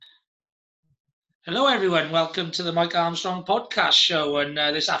Hello, everyone. Welcome to the Mike Armstrong Podcast Show. And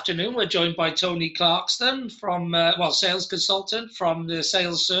this afternoon, we're joined by Toni Clarkstone from, sales consultant from the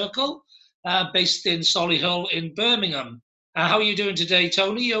Sales Circle, based in Solihull in Birmingham. How are you doing today,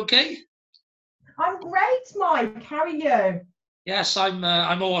 Toni? You okay? I'm great, Mike. How are you? Yes, I'm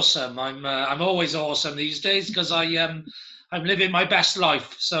awesome. I'm always awesome these days because I'm living my best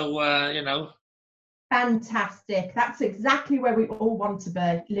life. So. Fantastic. That's exactly where we all want to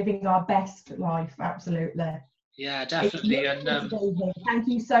be, living our best life. Absolutely. Yeah, It's definitely. And wonderful to be here. Thank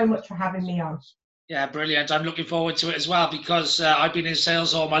you so much for having me on. Yeah, brilliant. I'm looking forward to it as well because I've been in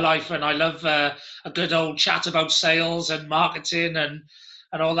sales all my life and I love a good old chat about sales and marketing and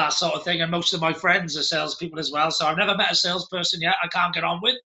all that sort of thing. And most of my friends are salespeople as well. So I've never met a salesperson yet I can't get on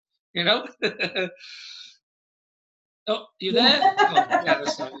with, you know. Oh, you Yeah. there? Oh, yeah,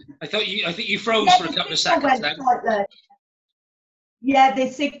 that's fine. I think you froze Yeah, for a the couple of signal seconds went then. slightly. Yeah, the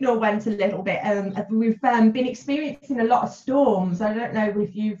signal went a little bit. We've been experiencing a lot of storms. I don't know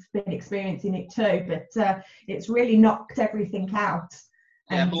if you've been experiencing it too, but it's really knocked everything out.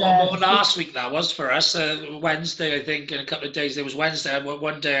 Yeah, And more last week that was for us. Wednesday, I think, in a couple of days. There was Wednesday.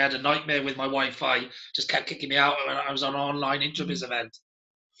 One day I had a nightmare with my Wi-Fi. Just kept kicking me out when I was on an online intrabiz event.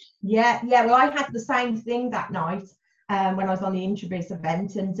 Yeah. Well, I had the same thing that night when I was on the Intrabiz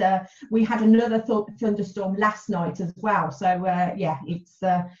event, and we had another thunderstorm last night as well. So it's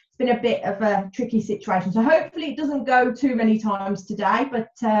been a bit of a tricky situation. So hopefully it doesn't go too many times today. But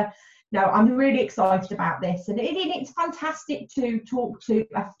no, I'm really excited about this, and it's fantastic to talk to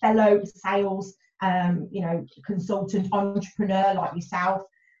a fellow sales, consultant, entrepreneur like yourself.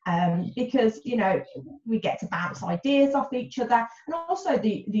 Because we get to bounce ideas off each other, and also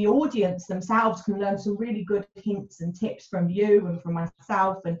the audience themselves can learn some really good hints and tips from you and from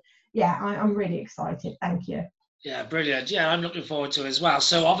myself. And yeah, I'm really excited. Thank you. Yeah, brilliant. Yeah, I'm looking forward to it as well.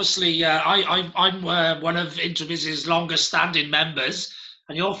 So obviously, I'm one of Intraviz's longest standing members,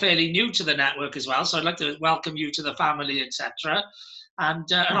 and you're fairly new to the network as well. So I'd like to welcome you to the family, etc. And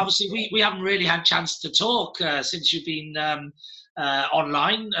obviously, we haven't really had a chance to talk since you've been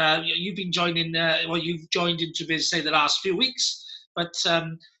online. You've been joining, you've joined Intraviz, say, the last few weeks, but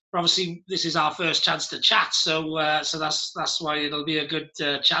obviously this is our first chance to chat, so that's why it'll be a good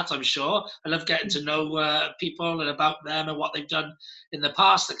chat, I'm sure. I love getting to know people and about them and what they've done in the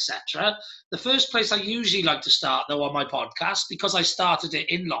past, etc. The first place I usually like to start, though, on my podcast, because I started it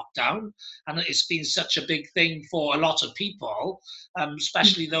in lockdown and it's been such a big thing for a lot of people,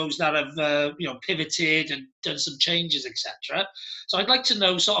 especially those that have pivoted and done some changes, etc. So I'd like to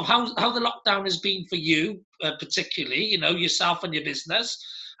know sort of how the lockdown has been for you, particularly, yourself and your business.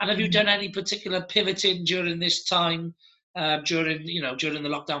 And have you done any particular pivoting during this time, during the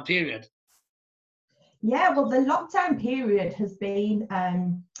lockdown period? Yeah, well, the lockdown period has been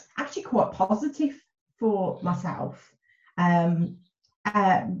actually quite positive for myself.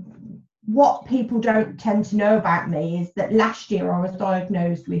 What people don't tend to know about me is that last year I was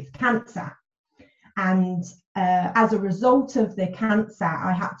diagnosed with cancer. And as a result of the cancer,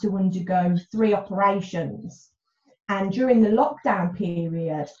 I had to undergo 3 operations. And during the lockdown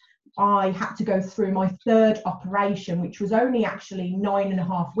period, I had to go through my 3rd operation, which was only actually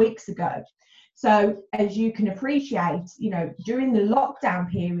 9.5 weeks ago. So as you can appreciate, during the lockdown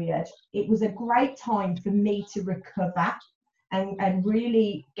period, it was a great time for me to recover and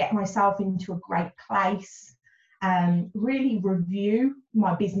really get myself into a great place, really review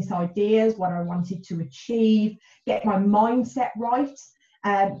my business ideas, what I wanted to achieve, get my mindset right.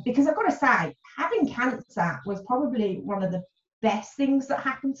 Because I've got to say, having cancer was probably one of the best things that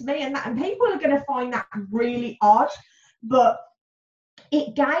happened to me, and people are going to find that really odd, but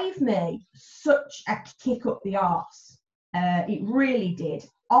it gave me such a kick up the arse. It really did.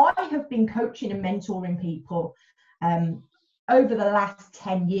 I have been coaching and mentoring people over the last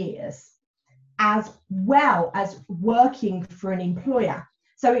 10 years, as well as working for an employer.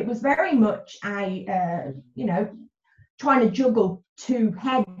 So it was very much trying to juggle 2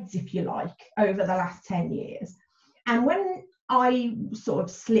 heads, if you like, over the last 10 years. And when I sort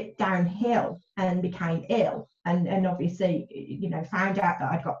of slipped downhill and became ill, and obviously, found out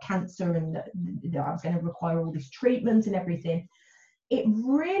that I'd got cancer and that I was going to require all this treatment and everything, it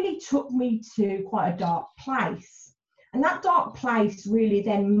really took me to quite a dark place. And that dark place really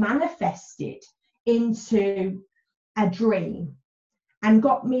then manifested into a dream and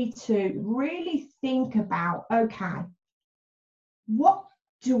got me to really think about, okay, what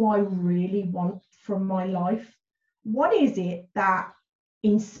do I really want from my life? What is it that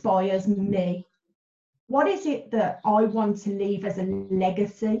inspires me? What is it that I want to leave as a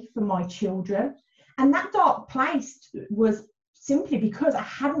legacy for my children? And that dark place was simply because I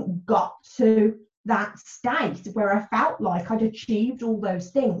hadn't got to that state where I felt like I'd achieved all those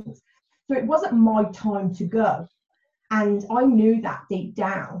things. So it wasn't my time to go. And I knew that deep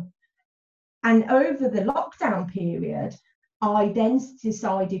down. And over the lockdown period, I then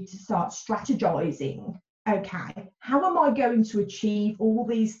decided to start strategizing. Okay, how am I going to achieve all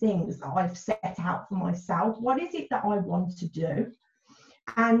these things that I've set out for myself? What is it that I want to do?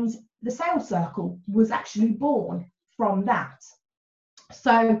 And the Sales Circle was actually born from that.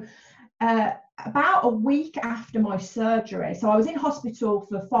 So about a week after my surgery, so I was in hospital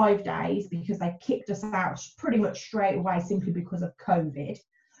for 5 days because they kicked us out pretty much straight away simply because of COVID.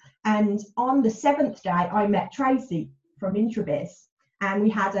 And on the 7th day, I met Tracy from Intrabiz, and we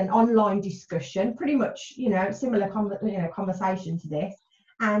had an online discussion, pretty much, similar conversation to this.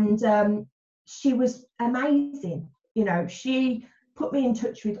 And she was amazing. She put me in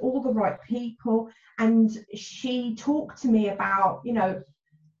touch with all the right people, and she talked to me about,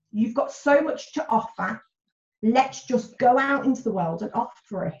 you've got so much to offer. Let's just go out into the world and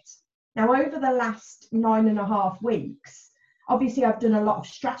offer it. Now, over the last 9.5 weeks, obviously I've done a lot of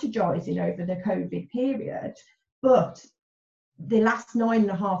strategizing over the COVID period, but the last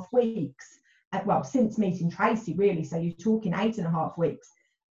 9.5 weeks, since meeting Tracy, really, so you're talking 8.5 weeks,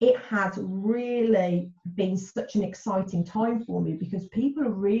 it has really been such an exciting time for me because people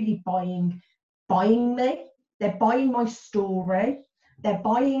are really buying me. They're buying my story. They're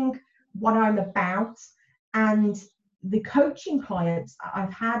buying what I'm about. And the coaching clients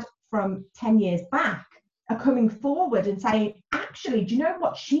I've had from 10 years back are coming forward and saying, actually, do you know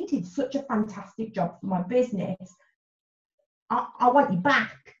what? She did such a fantastic job for my business. I want you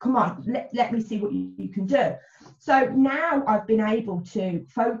back. Come on, let me see what you can do. So now I've been able to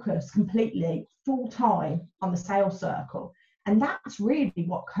focus completely full time on the Sales Circle. And that's really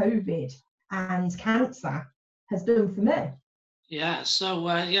what COVID and cancer has done for me. Yeah. So,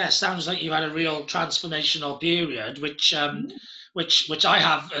 sounds like you had a real transformational period, which I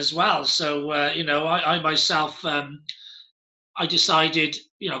have as well. So, I myself, I decided,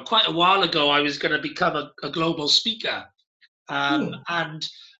 quite a while ago, I was going to become a global speaker. And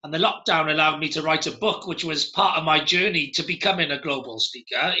the lockdown allowed me to write a book, which was part of my journey to becoming a global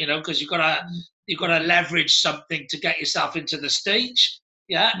speaker, because you've got to leverage something to get yourself into the stage.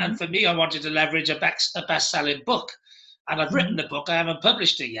 Yeah. And for me, I wanted to leverage a best-selling book. And I've written the book. I haven't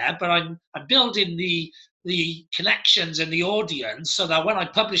published it yet, but I'm building the connections and the audience so that when I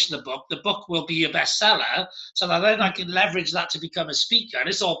publish the book will be a bestseller, so that then I can leverage that to become a speaker. And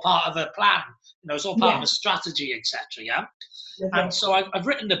it's all part of a plan. It's all part of a strategy, etc. Yeah. And so I've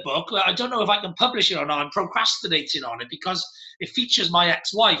written the book. I don't know if I can publish it or not. I'm procrastinating on it because it features my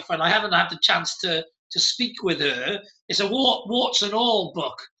ex-wife, and I haven't had the chance to speak with her. It's a warts and all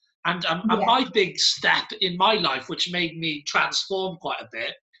book. And my big step in my life, which made me transform quite a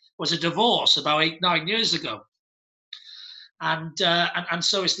bit, was a divorce about 8-9 years ago. And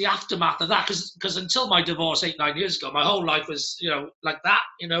so it's the aftermath of that, because until my divorce 8-9 years ago, my whole life was like that,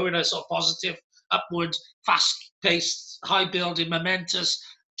 in a sort of positive, upward, fast-paced, high-building, momentous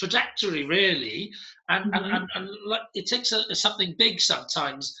trajectory, really. And it takes something big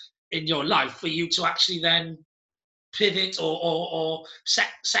sometimes in your life for you to actually then pivot or set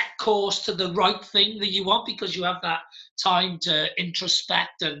course to the right thing that you want, because you have that time to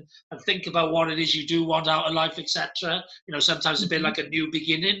introspect and think about what it is you do want out of life, etc. Sometimes a bit like a new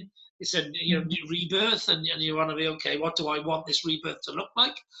beginning. It's a new rebirth, and you want to be, okay, what do I want this rebirth to look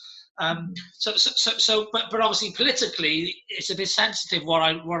like? But obviously politically it's a bit sensitive what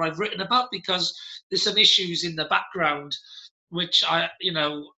I've written about, because there's some issues in the background which I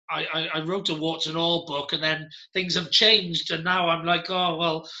wrote a warts and all book, and then things have changed, and now I'm like, oh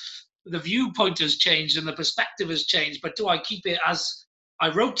well, the viewpoint has changed and the perspective has changed, but do I keep it as I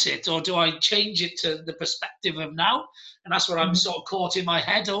wrote it, or do I change it to the perspective of now? And that's what I'm sort of caught in my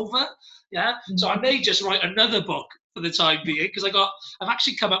head over. Yeah. So I may just write another book for the time being, because I've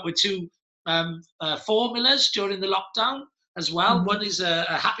actually come up with 2 formulas during the lockdown as well. One is a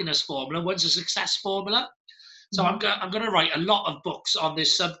happiness formula, one's a success formula. So I'm going to write a lot of books on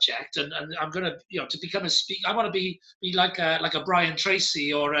this subject, and I'm going to, to become a speaker. I want to be like a Brian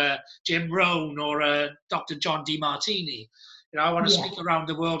Tracy or a Jim Rohn or a Dr. John DeMartini. I want to speak around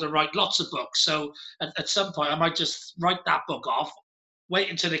the world and write lots of books. So at some point, I might just write that book off, wait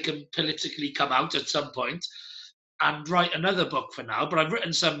until it can politically come out at some point, and write another book for now. But I've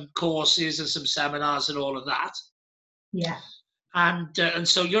written some courses and some seminars and all of that. Yeah. And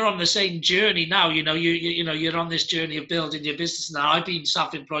so you're on the same journey now. You're on this journey of building your business now. I've been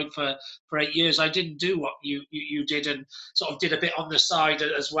self-employed for 8 years. I didn't do what you did, and sort of did a bit on the side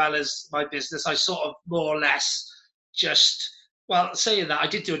as well as my business. I sort of more or less just Well, saying that, I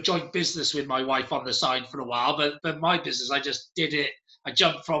did do a joint business with my wife on the side for a while, but my business, I just did it. I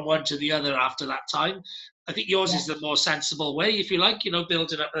jumped from one to the other after that time. I think yours Yeah. is the more sensible way, if you like,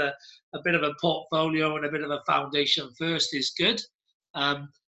 building up a bit of a portfolio and a bit of a foundation first is good.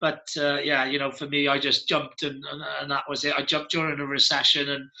 But for me, I just jumped and that was it. I jumped during a recession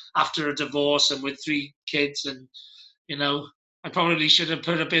and after a divorce and with 3 kids I probably should have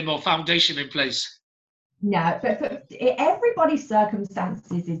put a bit more foundation in place. No, but everybody's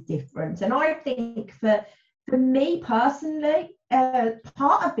circumstances is different, and I think for me personally,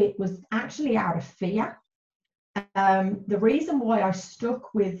 part of it was actually out of fear. The reason why I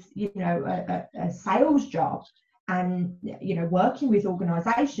stuck with a sales job and working with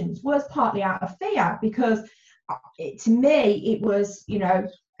organisations was partly out of fear, because to me it was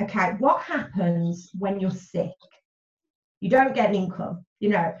okay, what happens when you're sick? You don't get an income,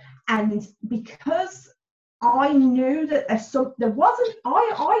 and because I knew that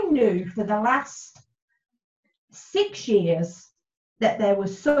I knew for the last 6 years that there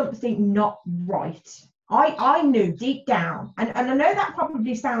was something not right. I knew deep down, and I know that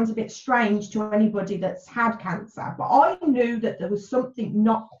probably sounds a bit strange to anybody that's had cancer, but I knew that there was something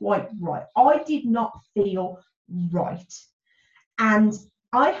not quite right. I did not feel right. And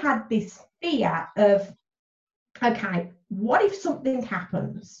I had this fear of, okay, what if something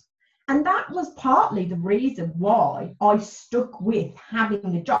happens? And that was partly the reason why I stuck with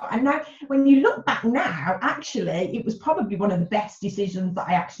having the job. And now, when you look back now, actually, it was probably one of the best decisions that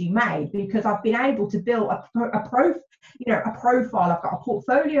I actually made, because I've been able to build a profile. I've got a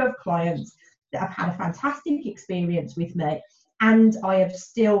portfolio of clients that have had a fantastic experience with me, and I have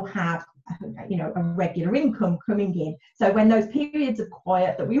still had a regular income coming in. So when those periods of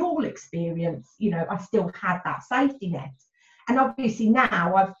quiet that we all experience, I still had that safety net. And obviously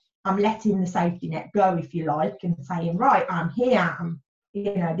now I'm letting the safety net go, if you like, and saying, right, I'm here,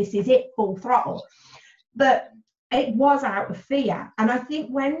 this is it, full throttle. But it was out of fear. And I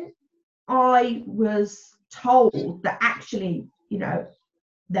think when I was told that actually,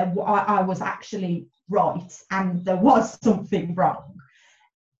 that I was actually right and there was something wrong,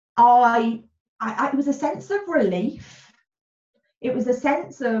 it was a sense of relief. It was a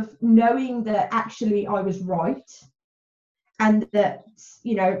sense of knowing that actually I was right. And that,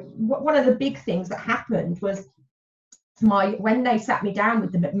 one of the big things that happened was when they sat me down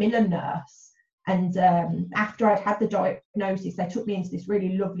with the Macmillan nurse, and after I'd had the diagnosis, they took me into this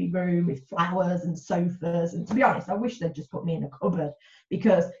really lovely room with flowers and sofas. And to be honest, I wish they'd just put me in a cupboard,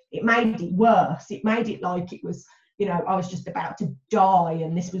 because it made it worse. It made it like it was, I was just about to die,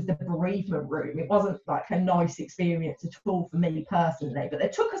 and this was the bereavement room. It wasn't like a nice experience at all for me personally. But they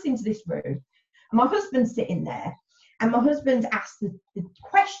took us into this room, and my husband's sitting there. And my husband asked the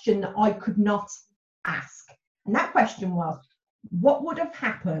question that I could not ask. And that question was, what would have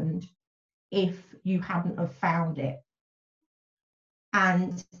happened if you hadn't have found it?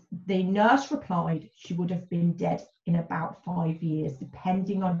 And the nurse replied, she would have been dead in about 5 years,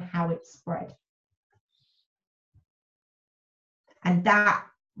 depending on how it spread. And that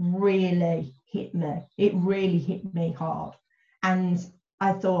really hit me. It really hit me hard. And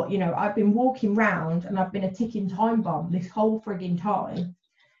I thought, I've been walking around and I've been a ticking time bomb this whole frigging time.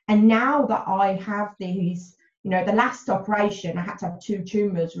 And now that I have these, the last operation, I had to have 2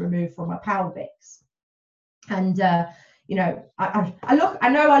 tumours removed from my pelvis. And, I know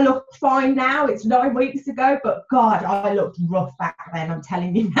I look fine now. It's 9 weeks ago, but God, I looked rough back then, I'm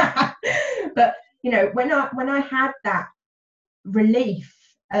telling you now. But, when I had that relief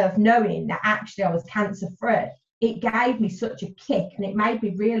of knowing that actually I was cancer free, it gave me such a kick, and it made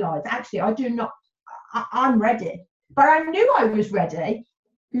me realise actually I'm ready. But I knew I was ready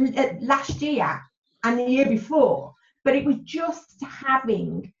last year and the year before, but it was just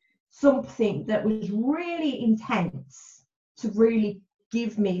having something that was really intense to really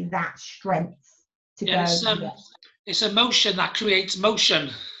give me that strength to go. It's emotion that creates motion.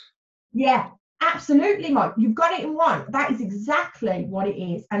 Yeah, absolutely, Mike. You've got it in one. That is exactly what it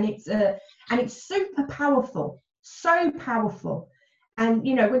is, and it's super powerful. So powerful. And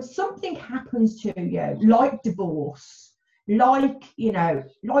when something happens to you, like divorce, when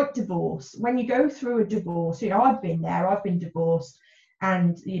you go through a divorce, I've been there, I've been divorced,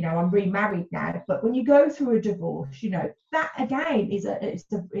 and I'm remarried now, but when you go through a divorce, that again is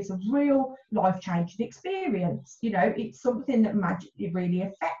a real life-changing experience. It's something that magically really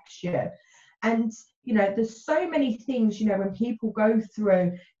affects you. And there's so many things, when people go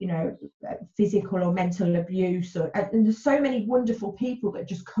through, physical or mental abuse, and there's so many wonderful people that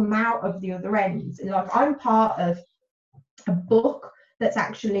just come out of the other end. Like, I'm part of a book that's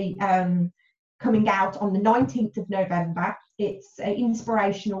actually coming out on the 19th of November. It's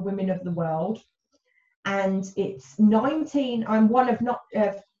Inspirational Women of the World, and it's 19. I'm one of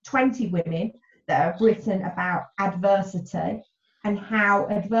 20 women that have written about adversity and how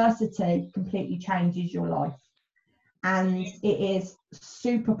adversity completely changes your life, and it is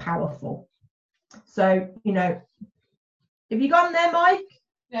super powerful. So, you know, have you gone there, Mike?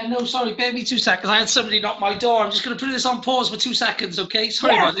 Yeah, no, sorry, bear me 2 seconds. I had somebody knock my door. I'm just going to put this on pause for 2 seconds, okay?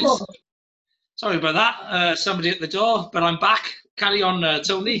 Sorry about this. Sorry about that. Somebody at the door, but I'm back. Carry on,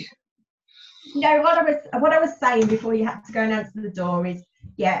 Toni. No, what I was saying before you had to go and answer the door is,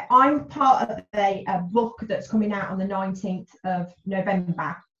 yeah, I'm part of a book that's coming out on the 19th of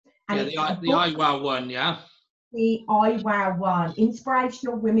November. And yeah, the iWow one, yeah. The iWow one,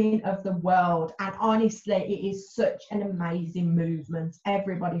 Inspirational Women of the World. And honestly, it is such an amazing movement.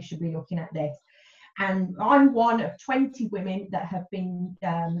 Everybody should be looking at this. And I'm one of 20 women that have been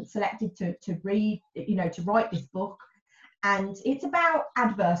selected to read, you know, to write this book. And it's about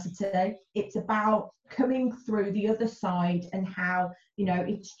adversity. It's about coming through the other side and how, you know,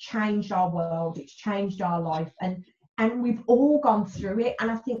 it's changed our world. It's changed our life. And we've all gone through it. And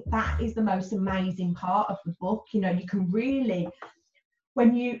I think that is the most amazing part of the book. You know, you can really,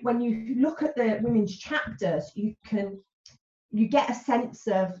 when you look at the women's chapters, you get a sense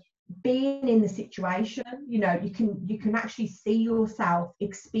of being in the situation. You know, you can actually see yourself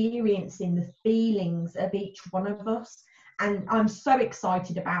experiencing the feelings of each one of us. And I'm so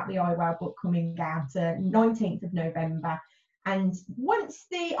excited about the iWow book coming out 19th of November. And once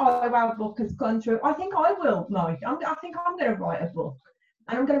the iWow book has gone through, I think I will, Mike. I think I'm going to write a book.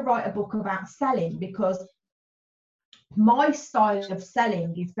 And I'm going to write a book about selling, because my style of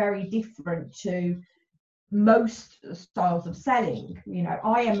selling is very different to most styles of selling. You know,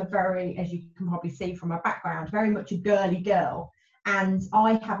 I am a very, as you can probably see from my background, very much a girly girl. And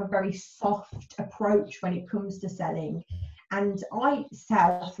I have a very soft approach when it comes to selling. And I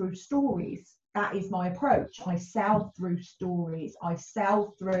sell through stories. That is my approach. I sell through stories. I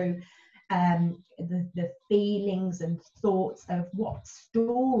sell through the feelings and thoughts of what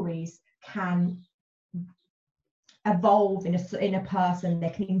stories can evolve in a person. They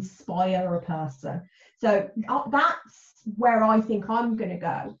can inspire a person. So that's where I think I'm going to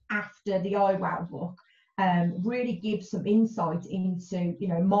go after the iWow book. Really give some insight into, you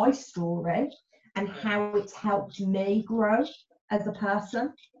know, my story and how it's helped me grow as a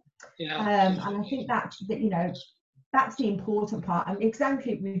person. And I think that you know, that's the important part. And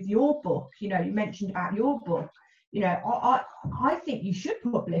exactly with your book, you know, you mentioned about your book, you know, I think you should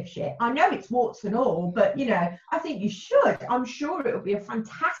publish it. I know it's warts and all, but, you know, I think you should. I'm sure it'll be a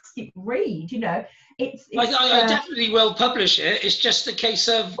fantastic read. You know, I definitely will publish it. It's just a case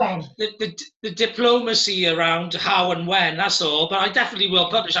of the diplomacy around how and when, that's all. But I definitely will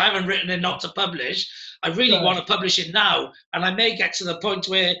publish. I haven't written it not to publish. I really want to publish it now. And I may get to the point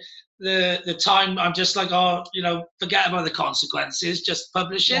where the time I'm just like, oh, you know, forget about the consequences, just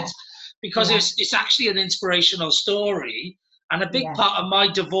publish it. Because it's actually an inspirational story. And a big part of my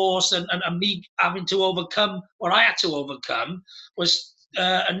divorce and me having to overcome what I had to overcome was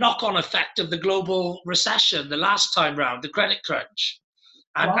a knock-on effect of the global recession the last time round, the credit crunch.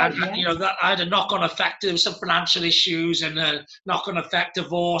 And you know, that I had a knock-on effect. There was some financial issues and a knock-on effect,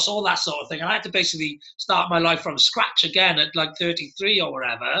 divorce, all that sort of thing. And I had to basically start my life from scratch again at like 33 or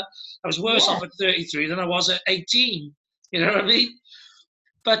whatever. I was worse off at 33 than I was at 18. You know what I mean?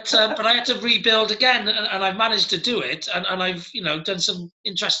 But I had to rebuild again, and I've managed to do it, and I've, you know, done some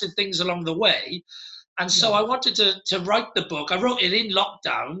interesting things along the way. And so I wanted to write the book. I wrote it in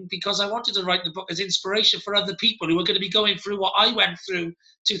lockdown because I wanted to write the book as inspiration for other people who are going to be going through what I went through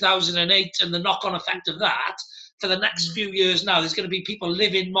 2008 and the knock-on effect of that for the next few years now. There's going to be people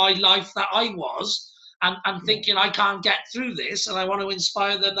living my life that I was and thinking I can't get through this, and I want to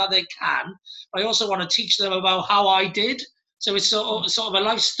inspire them that they can. I also want to teach them about how I did. So it's sort of a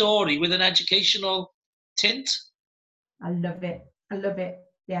life story with an educational tint. I love it. I love it.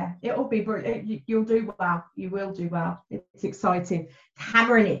 Yeah, it'll be brilliant. You'll do well. You will do well. It's exciting.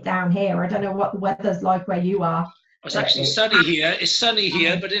 Hammering it down here. I don't know what the weather's like where you are. It's actually sunny here. It's sunny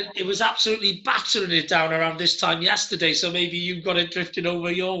here, but it was absolutely battering it down around this time yesterday. So maybe you've got it drifting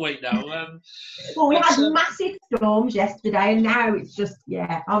over your way now. Well, we had massive storms yesterday, and now it's just,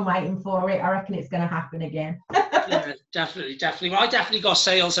 I'm waiting for it. I reckon it's going to happen again. Yeah, definitely. Well, I definitely got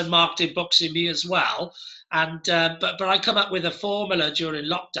sales and marketing books in me as well. And but I come up with a formula during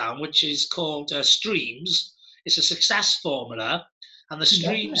lockdown, which is called streams. It's a success formula, and the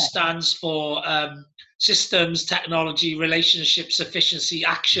stream stands for systems, technology, relationships, efficiency,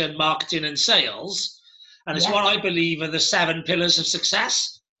 action, marketing, and sales. And it's what I believe are the 7 pillars of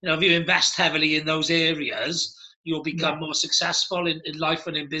success. You know, if you invest heavily in those areas, you'll become more successful in life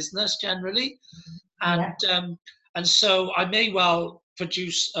and in business generally. And and so I may well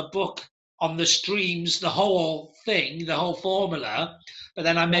produce a book on the streams, the whole thing, the whole formula, but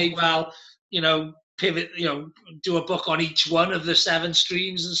then I may well, pivot, do a book on each one of the 7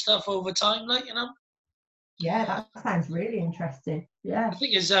 streams and stuff over time, Yeah, that sounds really interesting. Yeah. The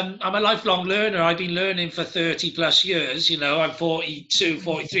thing is, I'm a lifelong learner. I've been learning for 30 plus years. I'm 42,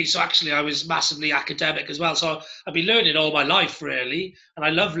 43. So actually I was massively academic as well. So I've been learning all my life, really. And I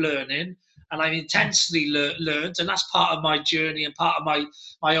love learning. And I'm intensely learned. And that's part of my journey and part of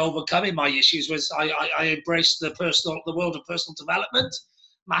my overcoming my issues was I embraced the world of personal development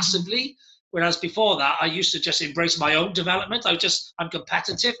massively. Whereas before that, I used to just embrace my own development. I'm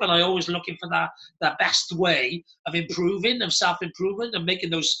competitive and I'm always looking for that best way of improving, of self-improvement and making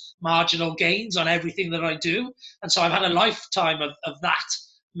those marginal gains on everything that I do. And so I've had a lifetime of that,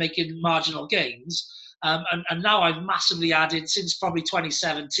 making marginal gains. And now I've massively added, since probably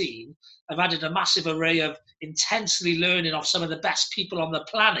 2017, I've added a massive array of intensely learning off some of the best people on the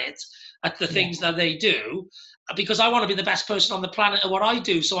planet at the things that they do, because I want to be the best person on the planet at what I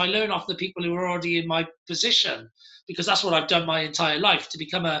do. So I learn off the people who are already in my position, because that's what I've done my entire life. To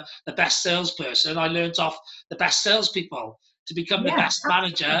become the best salesperson, I learned off the best salespeople. To become the best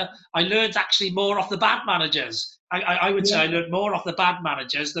manager, I learned actually more off the bad managers. I would say I learned more off the bad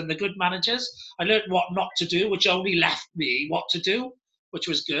managers than the good managers. I learned what not to do, which only left me what to do, which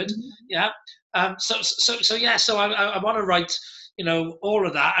was good. Yeah. So I want to write, all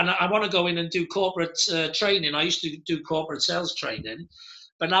of that. And I want to go in and do corporate training. I used to do corporate sales training,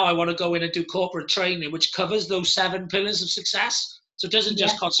 but now I want to go in and do corporate training, which covers those 7 pillars of success. So it doesn't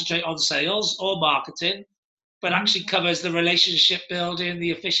just concentrate on sales or marketing, but actually covers the relationship building, the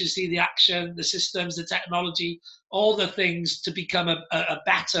efficiency, the action, the systems, the technology, all the things to become a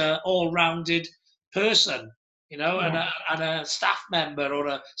better, all-rounded person, and a staff member or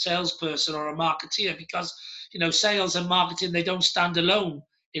a salesperson or a marketeer, because, sales and marketing, they don't stand alone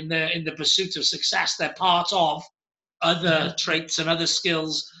in the pursuit of success. They're part of other traits and other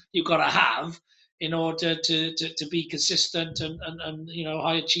skills you've got to have in order to be consistent and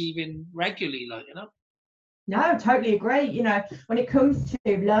high achieving regularly, No, totally agree. When it comes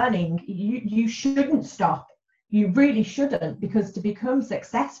to learning, you shouldn't stop. You really shouldn't, because to become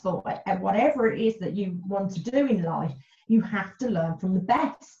successful at whatever it is that you want to do in life, you have to learn from the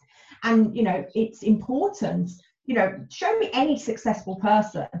best. And, it's important, show me any successful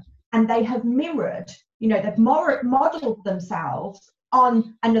person and they have mirrored, they've modeled themselves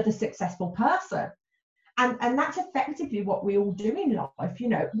on another successful person. And that's effectively what we all do in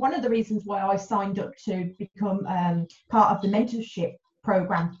life. One of the reasons why I signed up to become part of the mentorship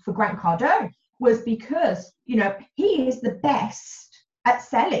program for Grant Cardone was because, he is the best at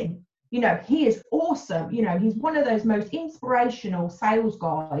selling. He is awesome. He's one of those most inspirational sales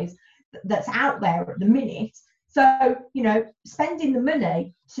guys that's out there at the minute. So, spending the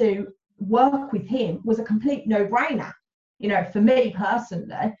money to work with him was a complete no-brainer. For me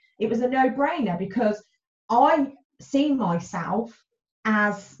personally, it was a no-brainer, because I see myself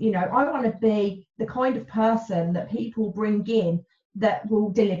as, I want to be the kind of person that people bring in that will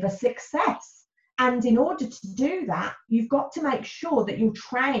deliver success. And in order to do that, you've got to make sure that you're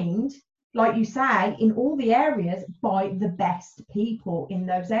trained, like you say, in all the areas by the best people in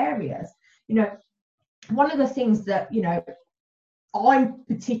those areas. One of the things that, I'm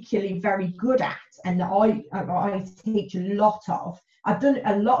particularly very good at, and that I teach a lot of, I've done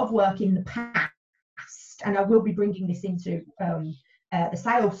a lot of work in the past, and I will be bringing this into the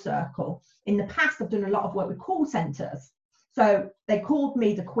sales circle. In the past, I've done a lot of work with call centers. So they called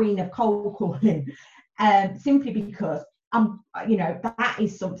me the queen of cold calling, simply because that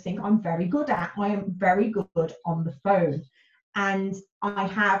is something I'm very good at. I am very good on the phone. And I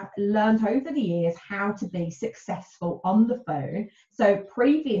have learned over the years how to be successful on the phone. So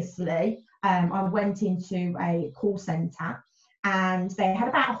previously, I went into a call center and they had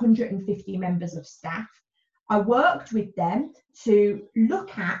about 150 members of staff. I worked with them to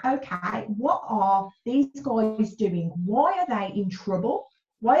look at, okay, what are these guys doing? Why are they in trouble?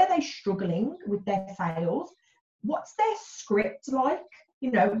 Why are they struggling with their sales? What's their script like?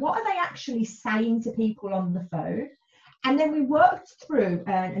 What are they actually saying to people on the phone? And then we worked through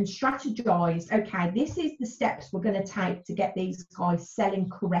and strategized, okay, this is the steps we're going to take to get these guys selling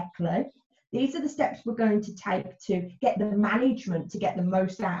correctly. These are the steps we're going to take to get the management to get the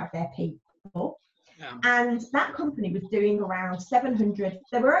most out of their people. Yeah. And that company was doing around 700.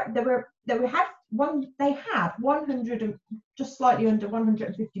 They had 100 and just slightly under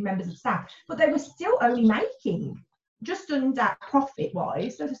 150 members of staff, but they were still only making just under profit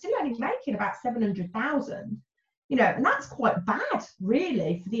wise. They were still only making about 700,000. and that's quite bad,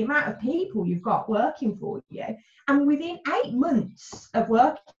 really, for the amount of people you've got working for you. And within 8 months of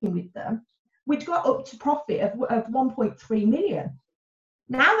working with them, we'd got up to profit of 1.3 million.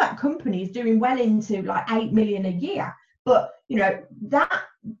 Now that company is doing well into like 8 million a year. But, that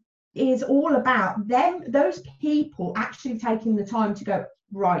is all about them, those people actually taking the time to go,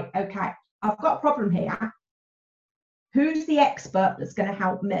 right, okay, I've got a problem here. Who's the expert that's going to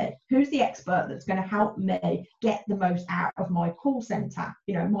help me? Who's the expert that's going to help me get the most out of my call center,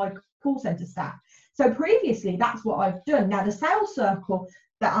 my call center staff? So previously, that's what I've done. Now, the sales circle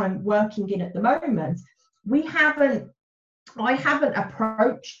that I'm working in at the moment, I haven't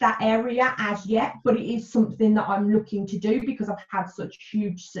approached that area as yet, but it is something that I'm looking to do because I've had such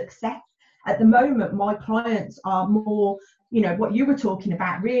huge success. At the moment, my clients are more, what you were talking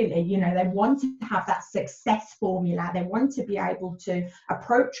about, really, they want to have that success formula. They want to be able to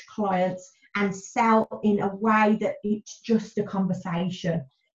approach clients and sell in a way that it's just a conversation.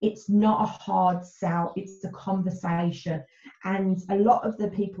 It's not a hard sell, it's a conversation. And a lot of the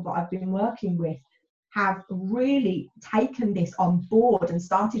people that I've been working with have really taken this on board and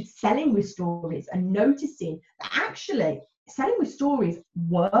started selling with stories and noticing that actually selling with stories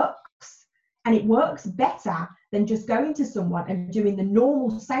works, and it works better than just going to someone and doing the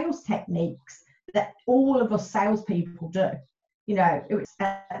normal sales techniques that all of us salespeople do. At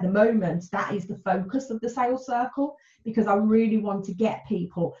the moment, that is the focus of the sales circle, because I really want to get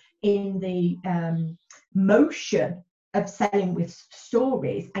people in the motion of selling with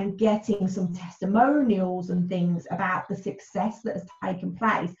stories and getting some testimonials and things about the success that has taken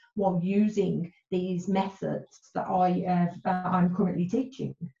place while using these methods that I'm currently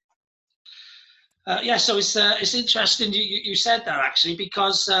teaching. So it's interesting you said that, actually,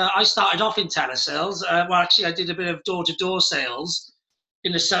 because I started off in telesales. I did a bit of door-to-door sales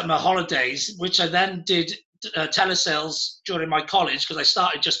in the summer holidays, which I then did telesales during my college, because I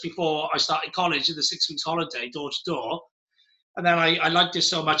started just before I started college in the 6 weeks holiday, door-to-door. And then I liked it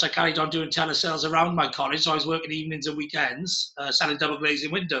so much, I carried on doing telesales around my college. So I was working evenings and weekends, selling double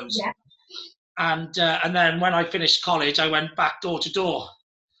glazing windows. Yeah. And then when I finished college, I went back door-to-door.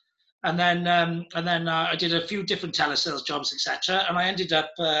 And then I did a few different telesales jobs, etc. And I ended up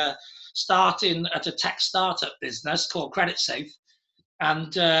starting at a tech startup business called Credit Safe.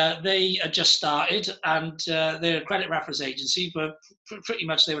 And they had just started, and they're a credit reference agency, but pretty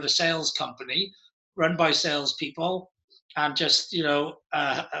much they were a sales company run by salespeople, and just, a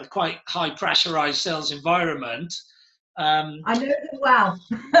quite high pressurized sales environment. I know them well.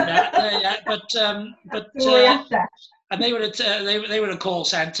 And they were a call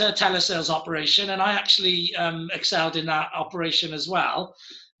center, telesales operation, and I actually excelled in that operation as well.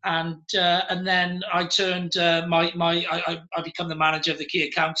 And then I turned I become the manager of the key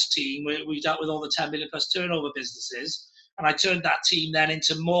accounts team. We dealt with all the 10 million plus turnover businesses, and I turned that team then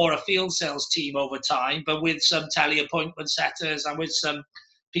into more a field sales team over time, but with some tele-appointment setters and with some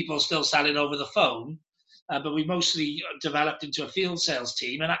people still selling over the phone. But we mostly developed into a field sales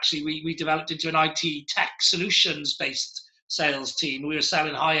team, and actually we developed into an IT tech solutions based sales team. We were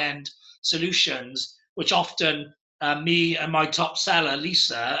selling high-end solutions, which often me and my top seller,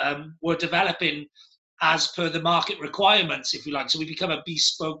 Lisa, were developing as per the market requirements, if you like. So we become a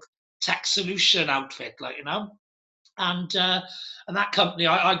bespoke tech solution outfit, And that company,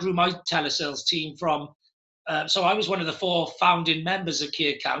 I grew my telesales team from, so I was one of the 4 founding members of Key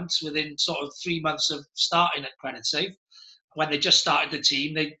Accounts within sort of 3 months of starting at Credit Safe. When they just started the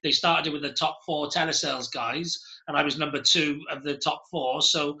team, they started with the top 4 telesales guys, and I was number 2 of the top 4.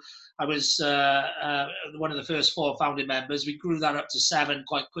 So I was one of the first 4 founding members. We grew that up to 7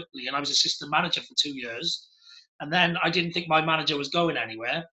 quite quickly, and I was assistant manager for 2 years. And then I didn't think my manager was going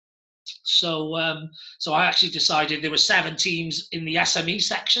anywhere. So I actually decided there were 7 teams in the SME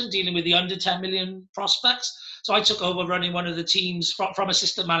section dealing with the under 10 million prospects. So I took over running one of the teams from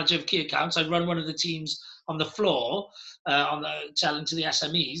assistant manager of key accounts. I run one of the teams on the floor, selling to the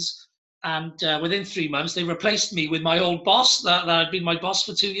SMEs. And within 3 months, they replaced me with my old boss that had been my boss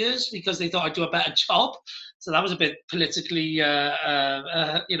for 2 years, because they thought I'd do a better job. So that was a bit politically,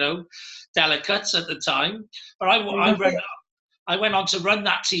 delicate at the time. But I went on to run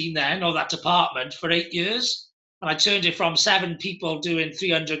that team then, or that department, for 8 years. And I turned it from 7 people doing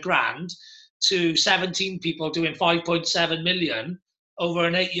 300 grand to 17 people doing 5.7 million over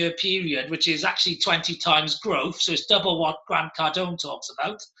an 8-year period, which is actually 20 times growth. So it's double what Grant Cardone talks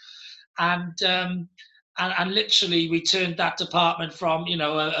about. And literally we turned that department from,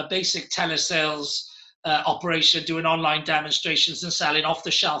 a basic telesales operation, doing online demonstrations and selling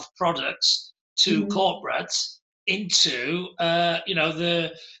off-the-shelf products to corporates, into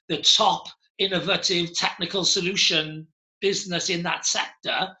the top innovative technical solution business in that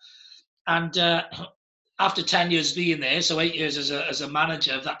sector. And after 10 years being there, so 8 years as a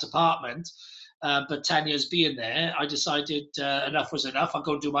manager of that department, but 10 years being there, I decided enough was enough. I'll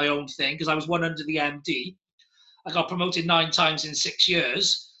go and do my own thing, because I was one under the MD. I got promoted 9 times in 6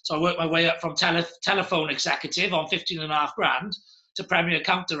 years. So I worked my way up from telephone executive on 15.5 grand to Premier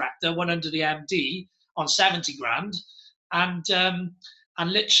Account Director, one under the MD on 70 grand. And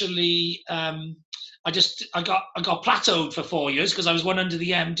literally, I got plateaued for 4 years, because I was one under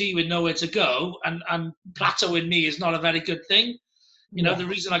the MD with nowhere to go. And plateauing me is not a very good thing. You know, the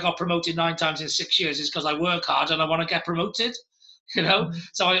reason I got promoted 9 times in 6 years is because I work hard and I want to get promoted, you know.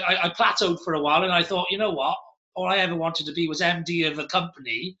 So I plateaued for a while, and I thought, you know what? All I ever wanted to be was MD of a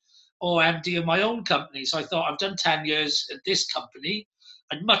company or MD of my own company. So I thought, I've done 10 years at this company.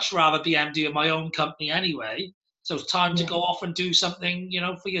 I'd much rather be MD of my own company anyway. So it's time to go off and do something, you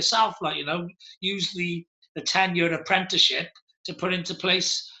know, for yourself. Like, you know, use the 10-year apprenticeship to put into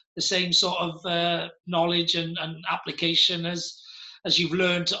place the same sort of knowledge and application as you've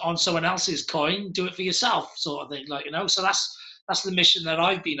learned on someone else's coin. Do it for yourself, sort of thing. Like, you know, so that's the mission that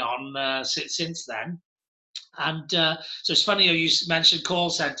I've been on since then. And so it's funny how you mentioned call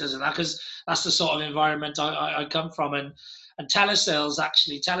centers and that, because that's the sort of environment I come from. And telesales,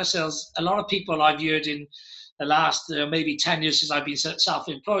 a lot of people I've heard in the last maybe 10 years since I've been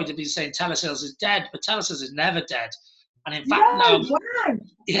self-employed have been saying telesales is dead, but telesales is never dead. And in fact,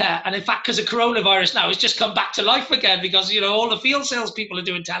 and in fact, because of coronavirus now, it's just come back to life again, because, you know, all the field sales people are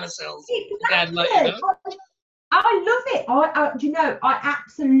doing telesales again. Like, you know. I love it. Do you know, I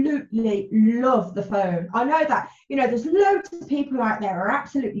absolutely love the phone. I know that, you know, there's loads of people out there who are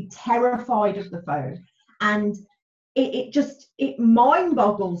absolutely terrified of the phone, and it mind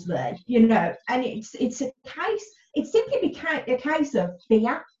boggles me, you know. And it's simply a case of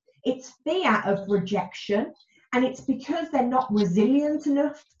fear. It's fear of rejection, and it's because they're not resilient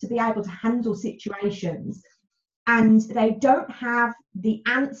enough to be able to handle situations. And they don't have the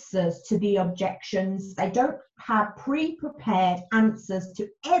answers to the objections. They don't have pre-prepared answers to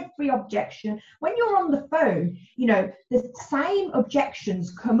every objection. When you're on the phone, you know, the same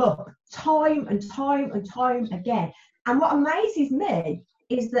objections come up time and time and time again. And what amazes me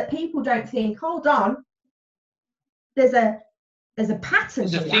is that people don't think, hold on, there's a pattern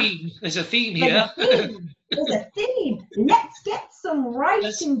here. There's a theme here. There's a theme. Let's get some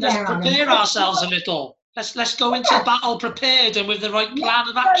writing down. Let's prepare ourselves a little. Let's go into battle prepared and with the right plan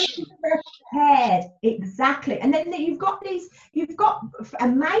of action. Prepared, exactly. And then you've got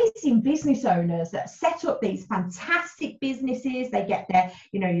amazing business owners that set up these fantastic businesses. They get their,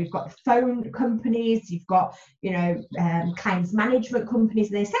 you know, you've got phone companies, you've got, you know, claims management companies,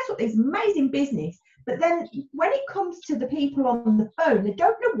 and they set up this amazing business. But then when it comes to the people on the phone, they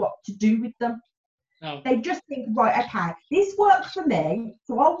don't know what to do with them. No. They just think, right, okay, this worked for me,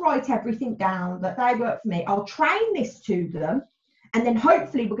 so I'll write everything down that they work for me. I'll train this to them, and then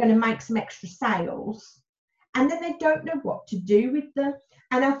hopefully we're going to make some extra sales. And then they don't know what to do with them.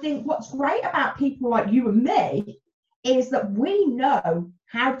 And I think what's great about people like you and me is that we know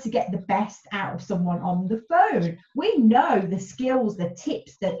how to get the best out of someone on the phone. We know the skills, the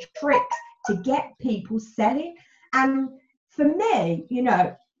tips, the tricks to get people selling. And for me, you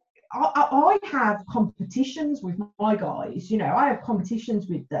know, I have competitions with my guys, you know, I have competitions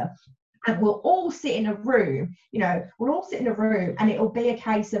with them, and we'll all sit in a room, you know, we'll all sit in a room, and it'll be a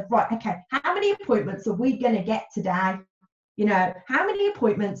case of, right, okay, how many appointments are we going to get today? You know, how many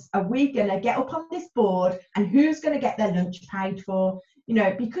appointments are we going to get up on this board, and who's going to get their lunch paid for? You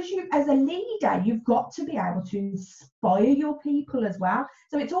know, because you, as a leader, you've got to be able to inspire your people as well.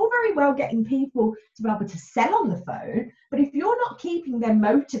 So it's all very well getting people to be able to sell on the phone, but if you're not keeping them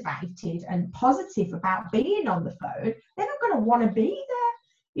motivated and positive about being on the phone, they're not going to want to be there.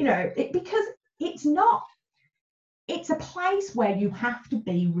 You know, because it's a place where you have to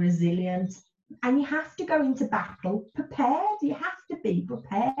be resilient, and you have to go into battle prepared. You have to be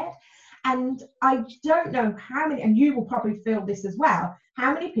prepared. And I don't know how many, and you will probably feel this as well,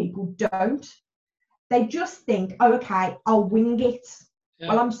 how many people don't. They just think, oh, okay, I'll wing it. Yeah.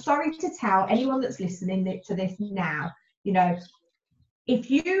 Well, I'm sorry to tell anyone that's listening to this now, you know, if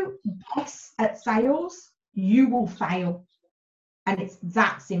you guess at sales, you will fail. And it's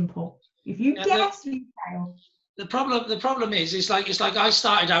that simple. If you guess, you fail. The problem is, it's like I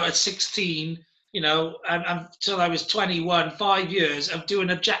started out at 16, you know, until I was 21, 5 years of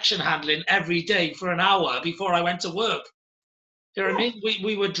doing objection handling every day for an hour before I went to work. You know what I mean?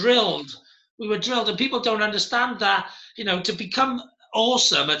 We were drilled. And people don't understand that, you know, to become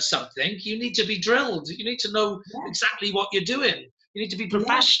awesome at something, you need to be drilled. You need to know exactly what you're doing. You need to be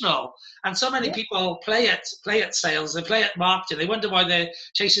professional. And so many people play at sales, they play at marketing. They wonder why they're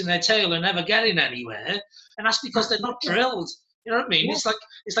chasing their tail and never getting anywhere. And that's because they're not drilled. You know what I mean? It's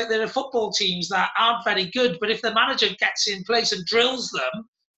like there are football teams that aren't very good, but if the manager gets in place and drills them,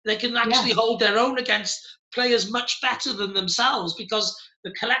 they can actually hold their own against players much better than themselves, because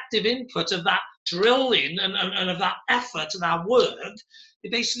the collective input of that drilling and of that effort and that work,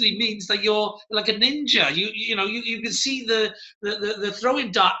 it basically means that you're like a ninja. You can see the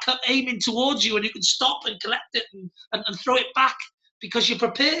throwing dart aiming towards you, and you can stop and collect it and throw it back because you're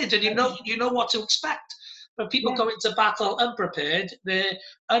prepared and you know what to expect. But people go into battle unprepared, they're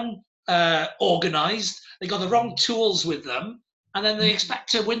unorganized, they got the wrong tools with them, and then they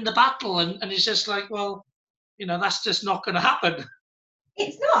expect to win the battle, and it's just like, well, that's just not going to happen.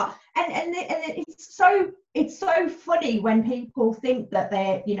 It's not, and it's so funny when people think that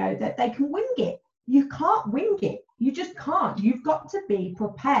that they can wing it. You can't wing it. You just can't. You've got to be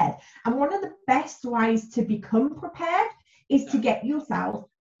prepared. And one of the best ways to become prepared is to get yourself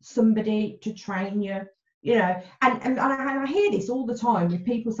somebody to train you. And I hear this all the time with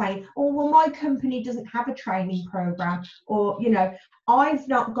people saying, oh, well, my company doesn't have a training program, or I've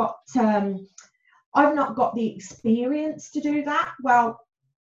not got the experience to do that. Well,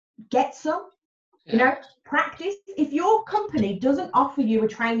 get some, practice. If your company doesn't offer you a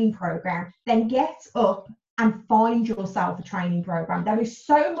training program, then get up and find yourself a training program. There is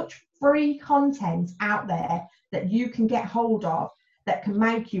so much free content out there that you can get hold of that can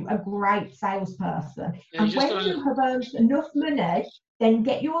make you a great salesperson. And when you have earned enough money, then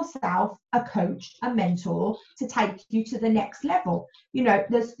get yourself a coach, a mentor to take you to the next level. I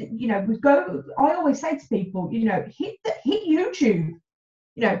always say to people, hit YouTube.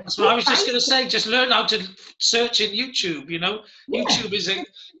 That's what I was just going to say. Just learn how to search in YouTube. YouTube is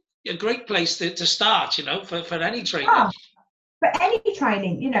a great place to start. For any training. For any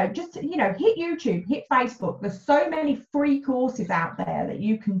training, just hit YouTube, hit Facebook. There's so many free courses out there that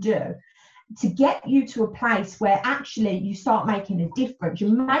you can do to get you to a place where actually you start making a difference. You're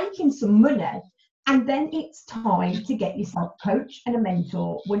making some money, and then it's time to get yourself a coach and a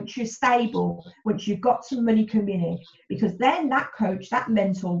mentor once you're stable, once you've got some money coming in, because then that coach, that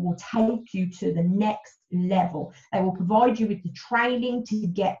mentor will take you to the next level. They will provide you with the training to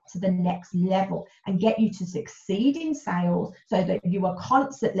get to the next level and get you to succeed in sales, so that you are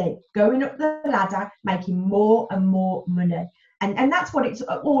constantly going up the ladder, making more and more money. And that's what it's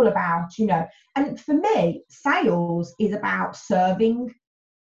all about, And for me, sales is about serving.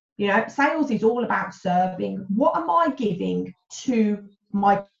 Sales is all about serving. What am I giving to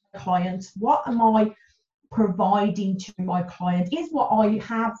my clients? What am I providing to my client? Is what I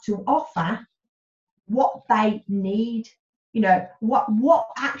have to offer what they need? What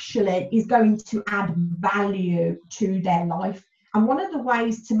actually is going to add value to their life? And one of the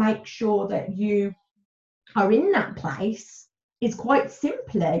ways to make sure that you are in that place is quite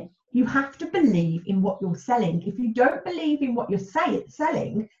simply, you have to believe in what you're selling. If you don't believe in what you're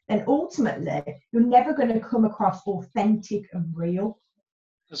selling, then ultimately you're never going to come across authentic and real.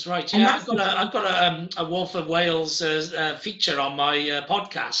 That's right. Yeah, I've got a Wolf of Wales feature on my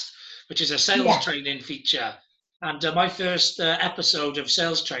podcast, which is a sales training feature. And my first episode of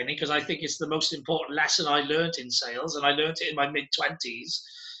sales training, because I think it's the most important lesson I learned in sales, and I learned it in my mid-20s.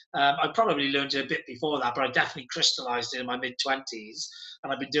 I probably learned it a bit before that, but I definitely crystallized it in my mid-20s,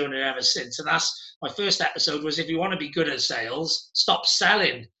 and I've been doing it ever since. And that's my first episode was, if you want to be good at sales, stop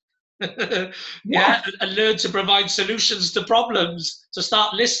selling. And learn to provide solutions to problems. So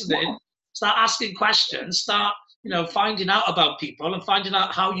start listening, start asking questions, start finding out about people and finding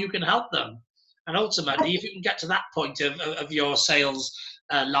out how you can help them. And ultimately, if you can get to that point of your sales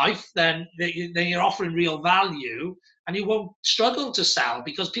life, then you're offering real value, and you won't struggle to sell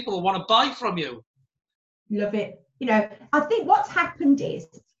because people will want to buy from you. Love it. I think what's happened is,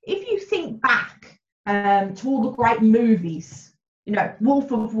 if you think back to all the great movies,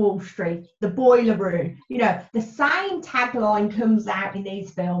 Wolf of Wall Street, The Boiler Room, the same tagline comes out in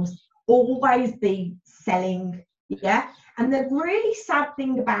these films, always be selling. And the really sad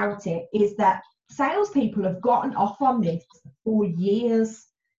thing about it is that salespeople have gotten off on this for years.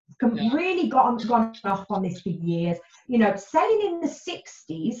 Really gone off on this for years. Selling in the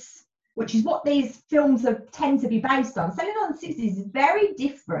 60s, which is what these films tend to be based on. Selling on the 60s is very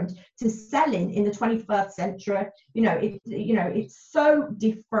different to selling in the 21st century. It's so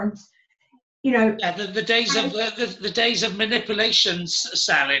different. The days of manipulations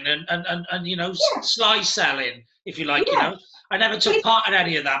selling and sly selling, if you like. I never took part in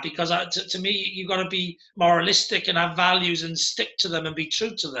any of that, because to me, you've got to be moralistic and have values and stick to them and be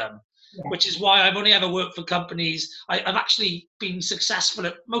true to them. which is why I've only ever worked for companies. I've actually been successful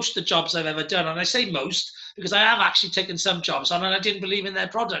at most of the jobs I've ever done. And I say most because I have actually taken some jobs on and I didn't believe in their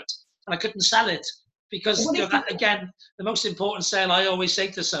product and I couldn't sell it. Because that, again, the most important sale I always say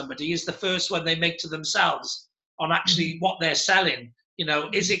to somebody is the first one they make to themselves on actually what they're selling.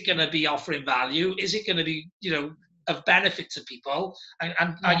 Is it going to be offering value? Is it going to be, of benefit to people?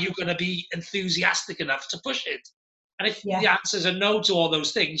 And are you going to be enthusiastic enough to push it? And if the answers are no to all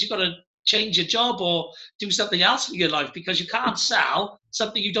those things, you've got to change your job or do something else with your life because you can't sell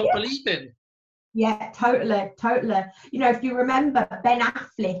something you don't believe in. Yeah, totally. If you remember Ben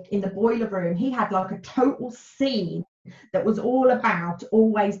Affleck in The Boiler Room, he had like a total scene that was all about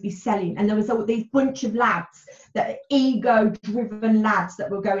always be selling. And there was all these bunch of lads, that ego-driven lads that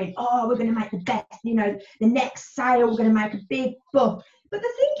were going, oh, we're going to make the best, the next sale, we're going to make a big buck. But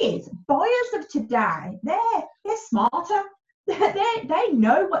the thing is, buyers of today, they're smarter. They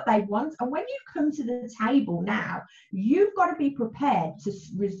know what they want, and when you come to the table now, you've got to be prepared to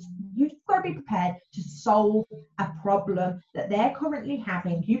solve a problem that they're currently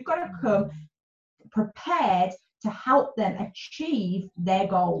having. You've got to come prepared to help them achieve their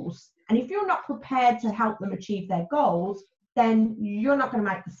goals. And if you're not prepared to help them achieve their goals, then you're not going to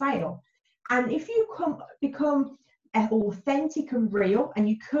make the sale. And if you become authentic and real, and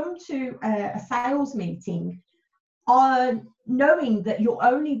you come to a sales meeting knowing that you're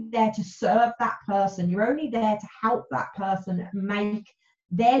only there to serve that person, you're only there to help that person make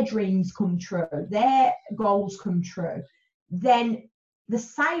their dreams come true, their goals come true, then the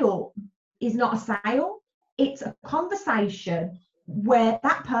sale is not a sale. It's a conversation where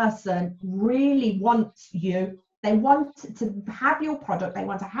that person really wants you. They want to have your product, they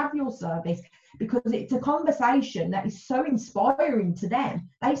want to have your service, because it's a conversation that is so inspiring to them.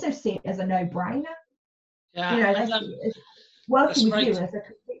 They so see it as a no-brainer. Yeah, working with you is a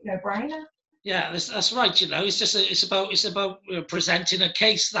complete no-brainer. Yeah, that's right. It's about presenting a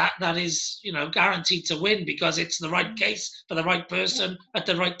case that is guaranteed to win because it's the right case for the right person at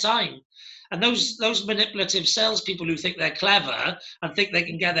the right time. And those manipulative salespeople who think they're clever and think they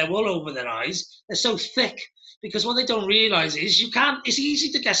can get their wool over their eyes, they're so thick because what they don't realize is it's easy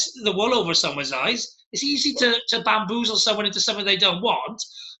to get the wool over someone's eyes. It's easy to bamboozle someone into something they don't want,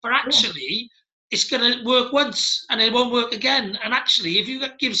 but actually it's going to work once and it won't work again. And actually, if you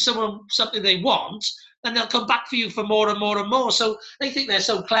give someone something they want, then they'll come back for you for more and more and more. So they think they're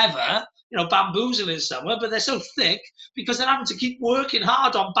so clever, bamboozling someone, but they're so thick because they're having to keep working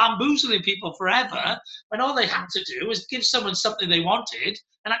hard on bamboozling people forever, when all they had to do is give someone something they wanted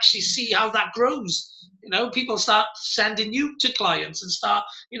and actually see how that grows. People start sending you to clients and start,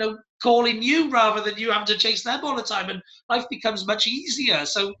 calling you rather than you having to chase them all the time, and life becomes much easier.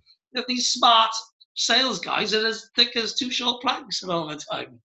 So these smart sales guys are as thick as two short planks all the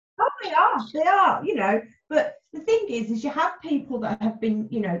time. Oh, they are, but the thing is you have people that have been,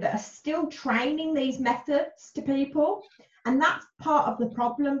 that are still training these methods to people. And that's part of the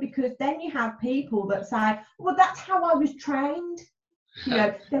problem, because then you have people that say, well, that's how I was trained.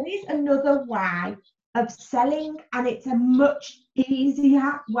 There is another way of selling, and it's a much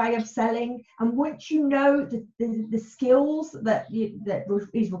easier way of selling. And once you know the skills that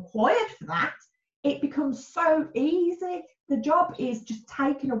is required for that, it becomes so easy. The job is just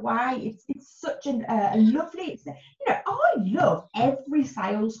taken away. It's such a lovely. I love every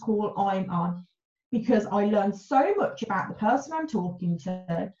sales call I'm on, because I learn so much about the person I'm talking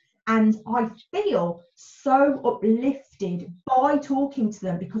to, and I feel so uplifted by talking to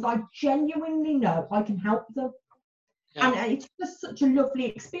them because I genuinely know I can help them. Yeah. And it's just such a lovely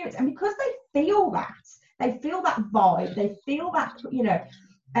experience. And because they feel that vibe, they feel that,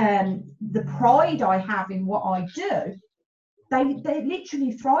 the pride I have in what I do, they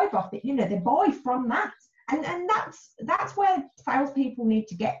literally thrive off it. They buy from that. And that's where salespeople need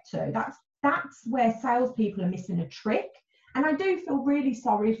to get to. That's where salespeople are missing a trick. And I do feel really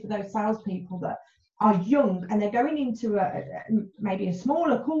sorry for those salespeople that are young and they're going into maybe a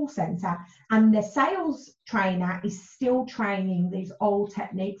smaller call center, and the sales trainer is still training these old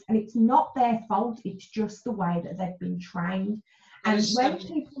techniques, and it's not their fault. It's just the way that they've been trained. And when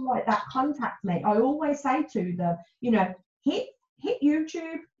people like that contact me, I always say to them, hit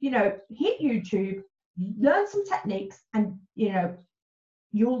YouTube, learn some techniques, and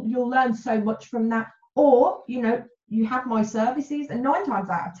you'll learn so much from that. Or you have my services, and 9 times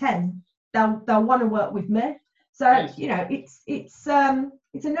out of 10 they'll want to work with me. So it's a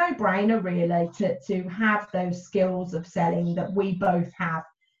no-brainer really to have those skills of selling that we both have,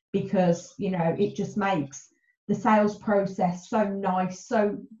 because it just makes the sales process so nice,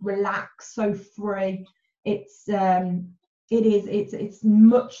 so relaxed, so free. It's It is. It's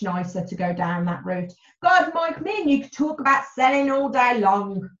much nicer to go down that route. God, Mike, me and you could talk about selling all day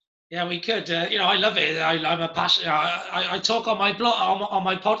long. Yeah, we could. I love it. I'm a passion. I talk on my blog, on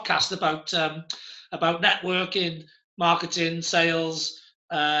my podcast about networking, marketing, sales,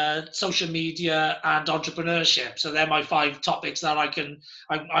 social media, and entrepreneurship. So they're my 5 topics that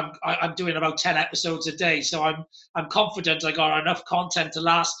I'm doing about 10 episodes a day. So I'm confident I got enough content to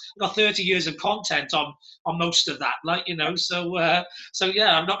last. I've got 30 years of content on most of that. So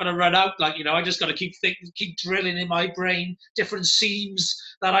yeah, I'm not going to run out. I just got to keep drilling in my brain different seams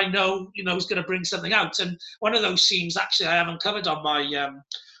that I know is going to bring something out. And one of those seams actually I haven't covered on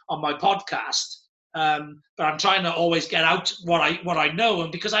my podcast. But I'm trying to always get out what I know,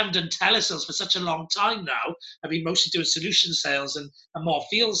 and because I haven't done telesales for such a long time now, I've been mostly doing solution sales and more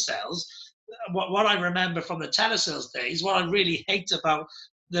field sales. What I remember from the telesales days, what I really hate about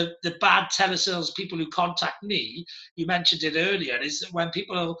the bad telesales people who contact me, you mentioned it earlier, is when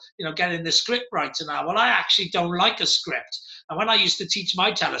people getting the script right now. Well, I actually don't like a script. And when I used to teach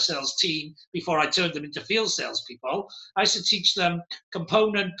my telesales team before I turned them into field salespeople, I used to teach them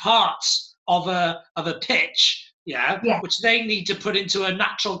component parts of a pitch, which they need to put into a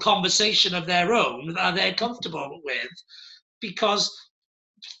natural conversation of their own that they're comfortable with, because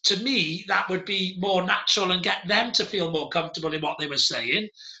to me that would be more natural and get them to feel more comfortable in what they were saying,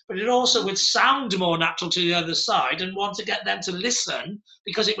 but it also would sound more natural to the other side and want to get them to listen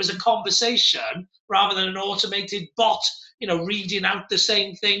because it was a conversation rather than an automated bot reading out the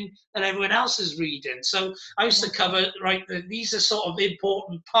same thing that everyone else is reading. So I used to cover, right, these are sort of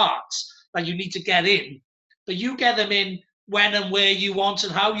important parts that you need to get in, but you get them in when and where you want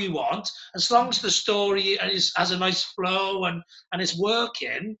and how you want. As long as the story has a nice flow and it's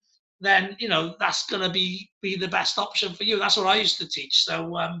working, then that's going to be the best option for you. That's what I used to teach. So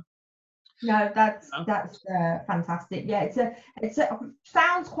no, that's fantastic. Yeah, it's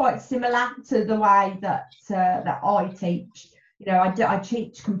sounds quite similar to the way that I teach. I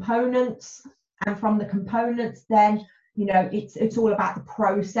teach components, and from the components, then it's all about the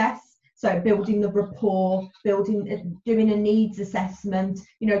process. So building the rapport, doing a needs assessment,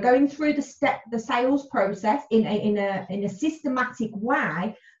 going through the sales process in a systematic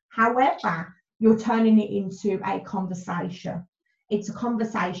way. However, you're turning it into a conversation. It's a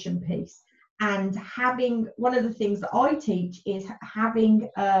conversation piece. And one of the things that I teach is having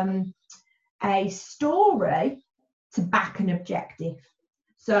a story to back an objective.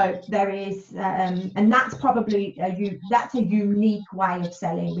 So there is, and that's probably that's a unique way of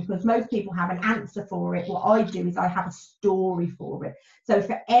selling, because most people have an answer for it. What I do is I have a story for it. So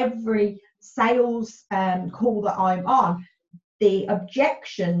for every sales call that I'm on, the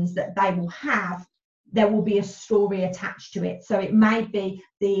objections that they will have, there will be a story attached to it. So it may be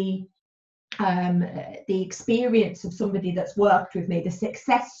the experience of somebody that's worked with me, the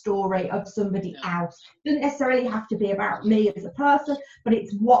success story of somebody else. It doesn't necessarily have to be about me as a person, but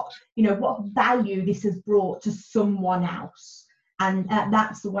it's what value this has brought to someone else. And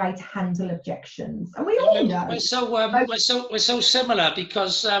that's the way to handle objections. And we all know we're so similar,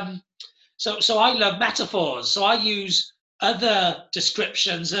 because so I love metaphors. So I use other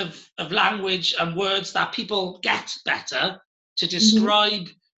descriptions of language and words that people get better to describe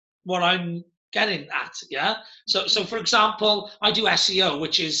what I'm getting at. So for example, I do SEO,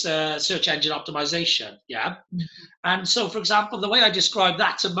 which is search engine optimization. And so, for example, the way I describe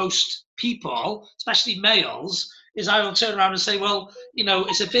that to most people, especially males, is I will turn around and say, well,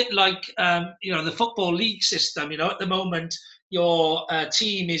 it's a bit like the football league system. At the moment your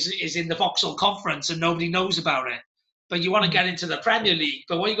team is in the Vauxhall Conference and nobody knows about it, but you want to get into the Premier League.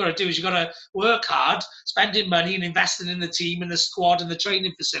 But what you got to do is you got to work hard, spending money and investing in the team and the squad and the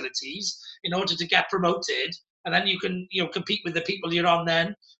training facilities in order to get promoted. And then you can compete with the people you're on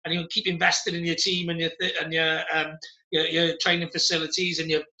then, and you can keep investing in your team and your training facilities and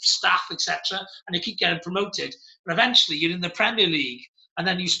your staff, etc. And you keep getting promoted. And eventually you're in the Premier League, and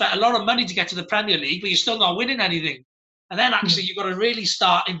then you spent a lot of money to get to the Premier League, but you're still not winning anything. And then actually you've got to really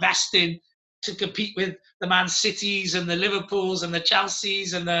start investing to compete with the Man Cities and the Liverpools and the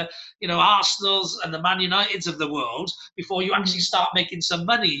Chelseas and the Arsenals and the Man Uniteds of the world before you actually start making some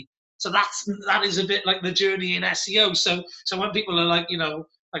money. So that is a bit like the journey in SEO. So when people are like,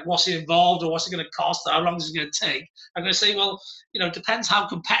 like what's it involved, or what's it going to cost, or how long is it going to take, I'm going to say, well, it depends how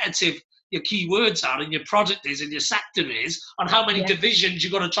competitive your keywords are and your product is and your sector is, on how many divisions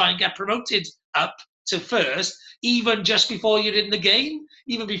you've got to try and get promoted up to first, even just before you're in the game,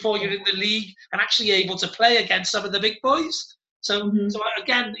 even before you're in the league and actually able to play against some of the big boys. So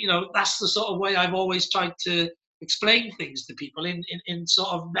again, that's the sort of way I've always tried to explain things to people in sort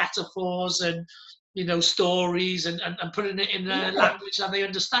of metaphors and stories and putting it in a language that they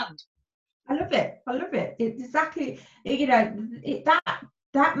understand. I love it. It's exactly,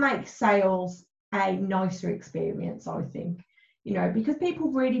 that makes sales a nicer experience, I think, because people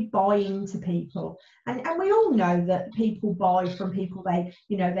really buy into people, and we all know that people buy from people they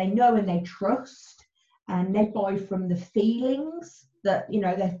know and they trust, and they buy from the feelings that,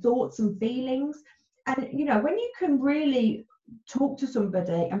 their thoughts and feelings. And when you can really talk to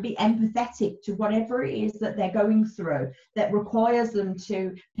somebody and be empathetic to whatever it is that they're going through, that requires them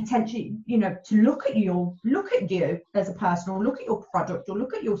to potentially, to look at you as a person, or look at your product, or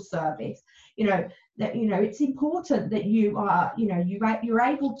look at your service, that it's important that you are, you're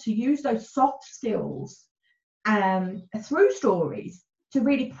able to use those soft skills through stories to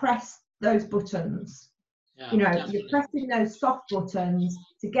really press those buttons. You're pressing those soft buttons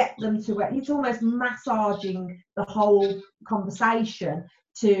to get them to where it's almost massaging the whole conversation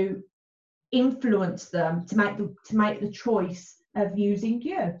to influence them to make the choice of using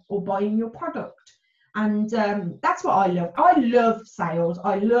you or buying your product. And that's what I love. I love sales.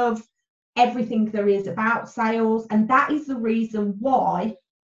 I love everything there is about sales, and that is the reason why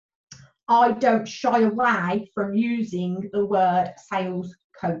I don't shy away from using the word sales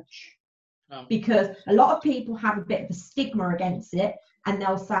coach. Because a lot of people have a bit of a stigma against it, and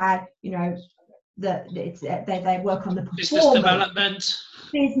they'll say, that it's they work on the performance, business development.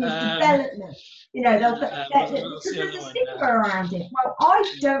 There's a stigma around it. Well,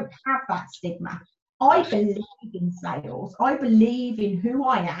 I don't have that stigma. I believe in sales. I believe in who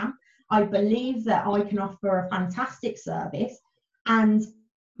I am. I believe that I can offer a fantastic service, and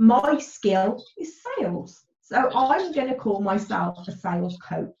my skill is sales. So I'm going to call myself a sales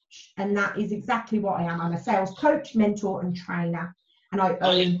coach, and that is exactly what I am. I'm a sales coach, mentor, and trainer, and I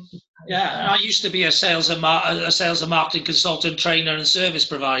own. I used to be a sales and marketing consultant, trainer, and service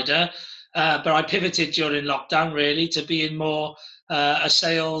provider, but I pivoted during lockdown really to being more a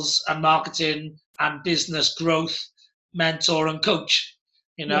sales and marketing and business growth mentor and coach,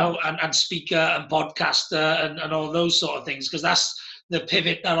 and speaker and podcaster and all those sort of things, because that's the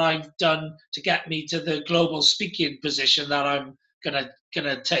pivot that I've done to get me to the global speaking position that I'm gonna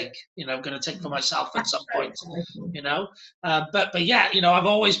take, for myself at some point, But yeah, I've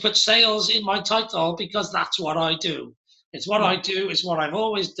always put sales in my title because that's what I do. It's what I do. It's what I've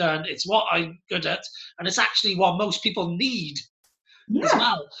always done. It's what I'm good at, and it's actually what most people need as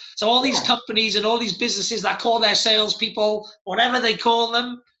well. So all these companies and all these businesses that call their salespeople whatever they call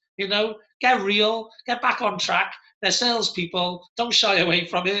them, get real, get back on track. They're salespeople. Don't shy away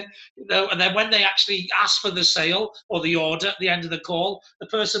from it, And then when they actually ask for the sale or the order at the end of the call, the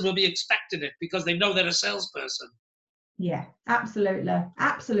person will be expecting it because they know they're a salesperson. Yeah, absolutely.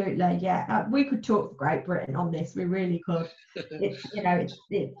 Yeah, we could talk for Great Britain on this. We really could.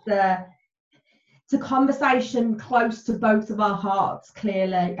 It's a conversation close to both of our hearts,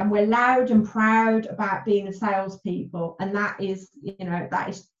 clearly, and we're loud and proud about being a salespeople, and that is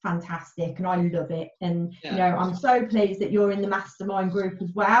fantastic, and I love it. And I'm so pleased that you're in the mastermind group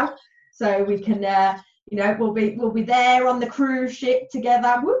as well, so we can, we'll be there on the cruise ship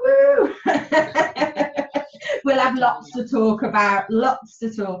together. Woo-hoo! We'll have lots to talk about. So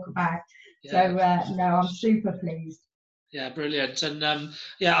I'm super pleased. Yeah, brilliant. And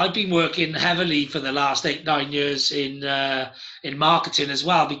I've been working heavily for the last 8-9 years in marketing as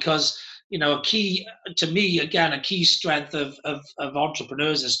well, because a key strength of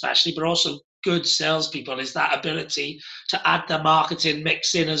entrepreneurs especially, but also good salespeople, is that ability to add the marketing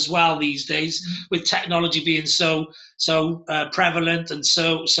mix in as well these days, with technology being so prevalent and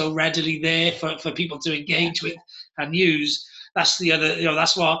so readily there for people to engage with and use. That's the other,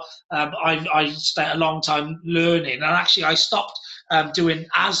 that's what I spent a long time learning. And actually, I stopped doing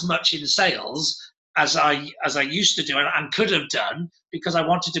as much in sales as I used to do and could have done, because I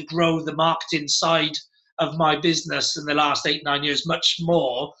wanted to grow the marketing side of my business in the last 8-9 years much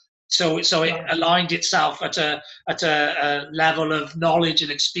more. So it aligned itself at a level of knowledge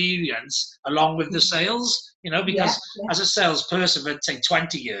and experience along with the sales. Because as a salesperson for, say,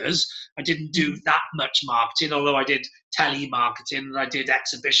 20 years, I didn't do that much marketing, although I did telemarketing and I did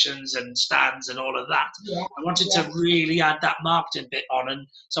exhibitions and stands and all of that. I wanted to really add that marketing bit on. And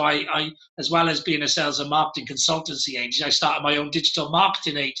so I, as well as being a sales and marketing consultancy agency, I started my own digital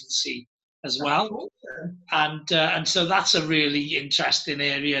marketing agency as well. And so that's a really interesting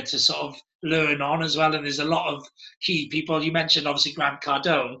area to sort of learn on as well. And there's a lot of key people. You mentioned, obviously, Grant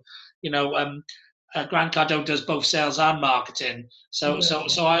Cardone. Grant Cardone does both sales and marketing. So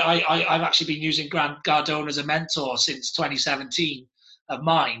I've actually been using Grant Cardone as a mentor since 2017 of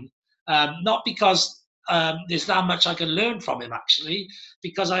mine. Not because there's not much I can learn from him, actually,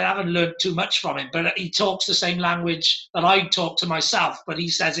 because I haven't learned too much from him. But he talks the same language that I talk to myself, but he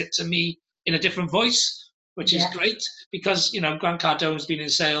says it to me in a different voice, which is great, because, Grant Cardone's been in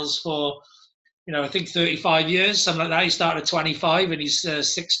sales for, I think 35 years, something like that. He started at 25 and he's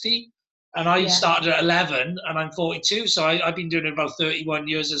 60. And I started at 11 and I'm 42. So I've been doing it about 31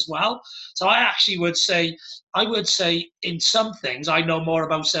 years as well. So I actually would say in some things, I know more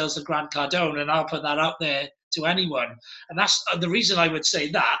about sales than Grant Cardone, and I'll put that out there to anyone. And that's the reason I would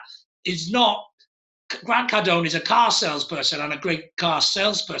say that is not, Grant Cardone is a car salesperson and a great car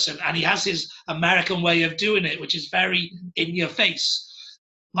salesperson, and he has his American way of doing it, which is very in your face.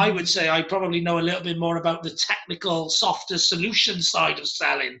 I would say I probably know a little bit more about the technical, softer solution side of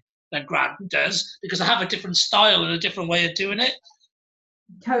selling than Grant does, because I have a different style and a different way of doing it.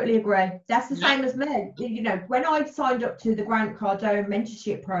 Totally agree. That's the same as me. When I signed up to the Grant Cardone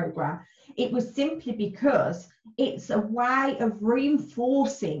mentorship program, it was simply because it's a way of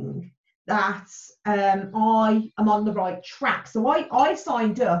reinforcing that I am on the right track. So I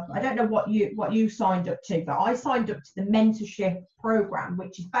signed up. I don't know what you signed up to, but I signed up to the mentorship program,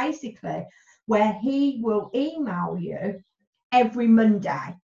 which is basically where he will email you every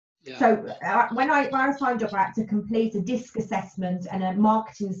Monday. Yeah. So when I signed up, I had to complete a DISC assessment and a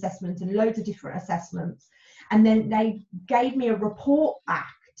marketing assessment and loads of different assessments. And then they gave me a report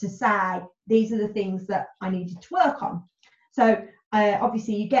back to say, these are the things that I needed to work on. So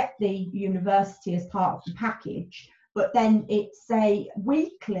obviously you get the university as part of the package, but then it's a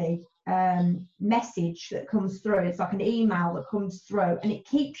weekly message that comes through. It's like an email that comes through, and it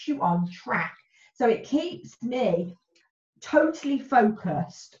keeps you on track. So it keeps me totally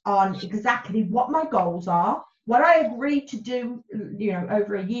focused on exactly what my goals are, what I agreed to do,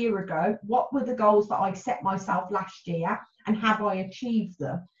 over a year ago, what were the goals that I set myself last year, and have I achieved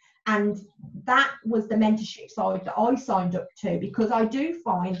them? And that was the mentorship side that I signed up to, because I do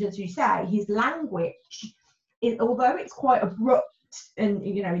find, as you say, his language, although it's quite abrupt and,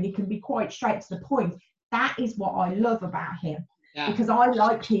 and he can be quite straight to the point, that is what I love about him. Yeah. Because I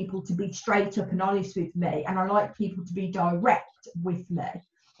like people to be straight up and honest with me, and I like people to be direct with me.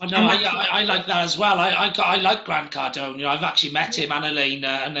 I like that as well. I like Grant Cardone. I've actually met him and Elaine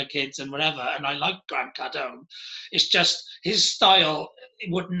and the kids and whatever, and I like Grant Cardone. It's just his style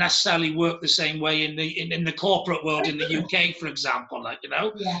wouldn't necessarily work the same way in the corporate world in the UK, for example.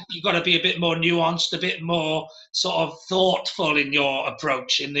 You've got to be a bit more nuanced, a bit more sort of thoughtful in your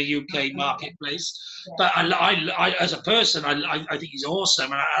approach in the UK marketplace. Yeah. But I as a person, I think he's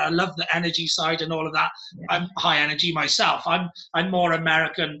awesome, and I love the energy side and all of that. Yeah. I'm high energy myself. I'm more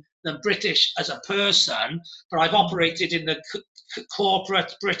American than British as a person, but I've operated in the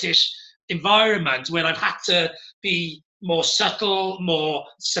corporate British environment where I've had to be more subtle, more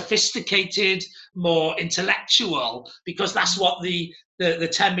sophisticated, more intellectual, because that's what the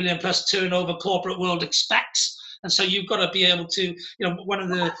 10 million plus turnover corporate world expects. And so you've got to be able to, one of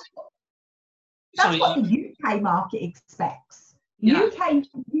the... That's what the UK market expects. Yeah. UK,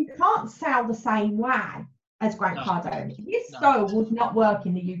 you can't sell the same way as Grant Cardone. His style would not work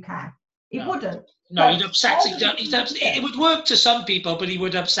in the UK. It wouldn't. No, he'd upset. It would work to some people, but he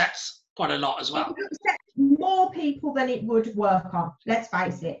would upset quite a lot as well. It would upset more people than it would work on. Let's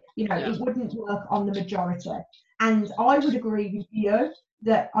face it. It wouldn't work on the majority. And I would agree with you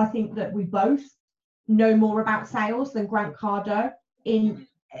that I think that we both know more about sales than Grant Cardone in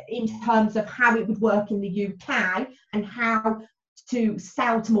terms of how it would work in the UK and how to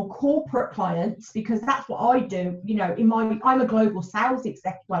sell to more corporate clients, because that's what I do. I'm a global sales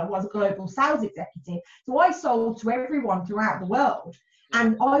executive. Well, I was a global sales executive, so I sold to everyone throughout the world.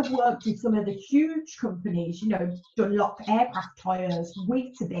 And I've worked with some of the huge companies, Dunlop aircraft tires,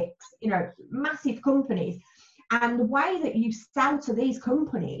 Weetabix, massive companies. And the way that you sell to these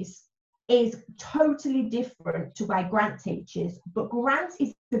companies is totally different to where Grant teaches. But Grant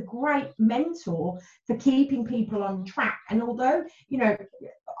is a great mentor for keeping people on track. And although,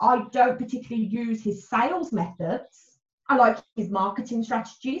 I don't particularly use his sales methods, I like his marketing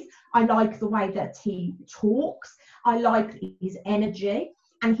strategies. I like the way that he talks. I like his energy.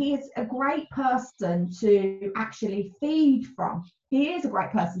 And he is a great person to actually feed from. He is a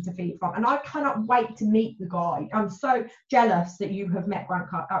great person to feed from. And I cannot wait to meet the guy. I'm so jealous that you have met Grant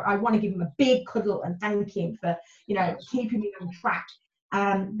Cardone. I want to give him a big cuddle and thank him for, keeping me on track.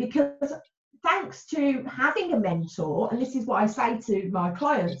 Because thanks to having a mentor, and this is what I say to my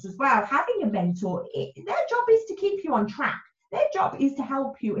clients as well, having a mentor, their job is to keep you on track. Their job is to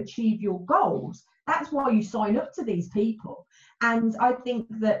help you achieve your goals. That's why you sign up to these people. And I think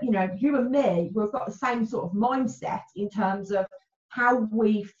that, you and me, we've got the same sort of mindset in terms of how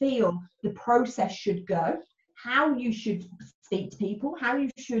we feel the process should go, how you should speak to people, how you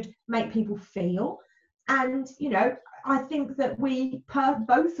should make people feel. And, you know, I think that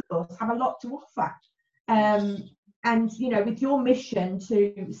both of us have a lot to offer. And, you know, with your mission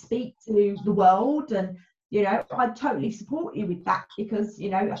to speak to the world, and, you know, I totally support you with that, because, you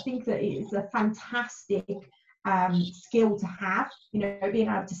know, I think that it's a fantastic skill to have, you know, being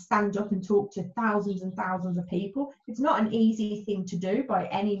able to stand up and talk to thousands and thousands of people. It's not an easy thing to do by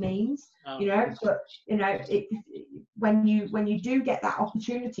any means, you know, but, you know, when you do get that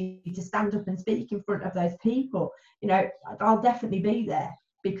opportunity to stand up and speak in front of those people, you know, I'll definitely be there,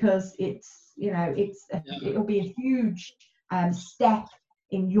 because it's, you know, it'll be a huge step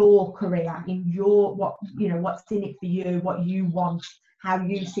in your career, in your, what, you know, what's in it for you, what you want, how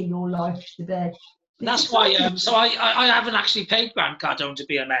you see your life to be. That's why, so I haven't actually paid Grant Cardone to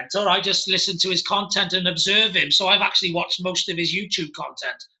be a mentor. I just listen to his content and observe him. So I've actually watched most of his YouTube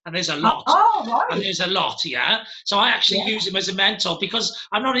content, and there's a lot. Oh, right. And there's a lot, yeah. So I actually use him as a mentor, because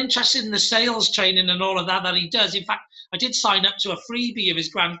I'm not interested in the sales training and all of that he does. In fact, I did sign up to a freebie of his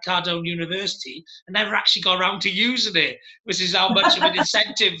Grant Cardone University and never actually got around to using it, which is how much of an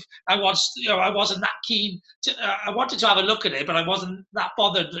incentive I was. You know, I wasn't that keen to. I wanted to have a look at it, but I wasn't that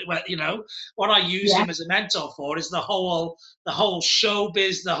bothered. You know, what I use him as a mentor for is the whole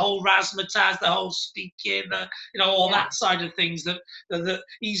showbiz, the whole razzmatazz, the whole speaking, you know, all that side of things. That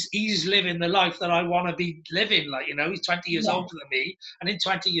he's living the life that I want to be living. Like, you know, he's 20 years older than me, and in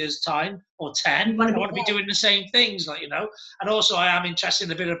 20 years time, or 10, I want to be doing the same things, like, you know. And also I am interested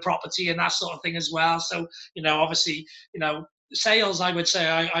in a bit of property and that sort of thing as well. So, you know, obviously, you know, sales, I would say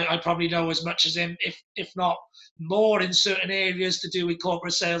I probably know as much as him, if not more, in certain areas to do with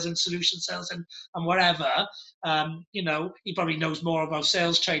corporate sales and solution sales and whatever. You know, he probably knows more about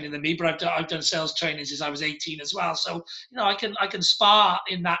sales training than me, but I've done sales training since I was 18 as well. So, you know, I can spar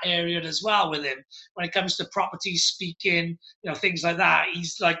in that area as well with him when it comes to property, speaking, you know, things like that.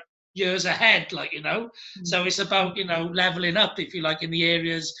 He's like years ahead, like, you know. So it's about, you know, leveling up, if you like, in the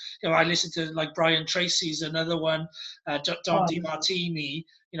areas. You know, I listen to, like, Brian Tracy's another one, Don DiMartini.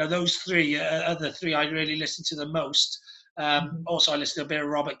 You know, those three are the three I really listen to the most. Also, I listen to a bit of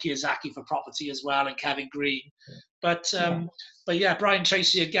Robert Kiyosaki for property as well, and Kevin Green. But yeah, Brian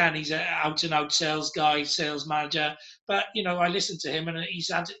Tracy, again, he's an out-and-out sales guy, sales manager. But, you know, I listen to him, and he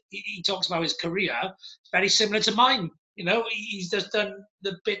talks about his career. It's very similar to mine. You know, he's just done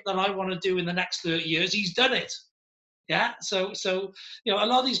the bit that I want to do in the next 30 years. He's done it. Yeah. So you know, a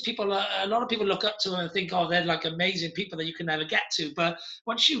lot of people look up to him and think, oh, they're like amazing people that you can never get to. But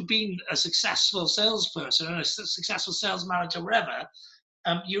once you've been a successful salesperson and a successful sales manager, wherever,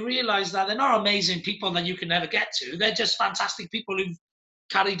 you realize that they're not amazing people that you can never get to. They're just fantastic people who've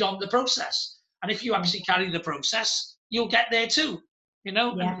carried on the process. And if you actually carry the process, you'll get there too. You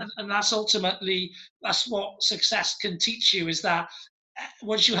know, and that's ultimately, that's what success can teach you, is that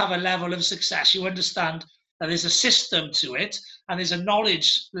once you have a level of success, you understand that there's a system to it and there's a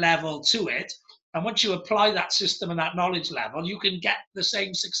knowledge level to it. And once you apply that system and that knowledge level, you can get the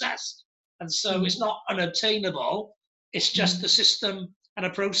same success. And so it's not unobtainable. It's just the system and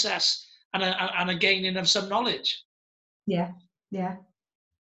a process and a gaining of some knowledge. Yeah.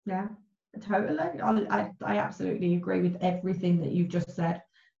 Totally. I absolutely agree with everything that you've just said.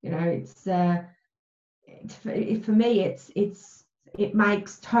 You know, it's for me, it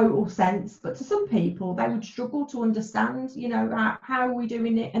makes total sense, but to some people they would struggle to understand, you know, how are we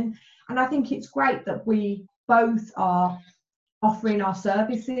doing it. And I think it's great that we both are offering our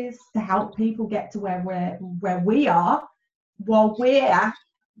services to help people get to where we are, while we're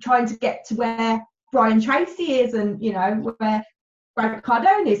trying to get to where Brian Tracy is, and, you know, where Grant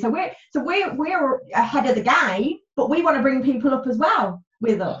Cardone is. So we're ahead of the game, but we want to bring people up as well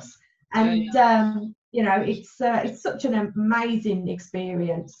with us. And you know, it's such an amazing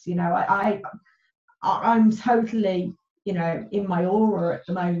experience. You know, I'm totally, you know, in my aura at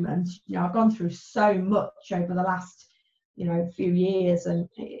the moment. You know, I've gone through so much over the last, you know, few years, and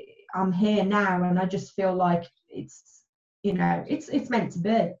I'm here now, and I just feel like it's, you know, it's meant to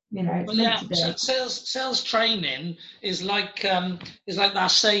be. You know, it's meant to be. Sales training is like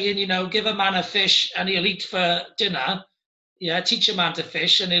that saying, you know, give a man a fish and he'll eat for dinner. Yeah, teach a man to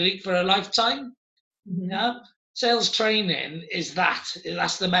fish and he'll eat for a lifetime. Yeah, sales training is that's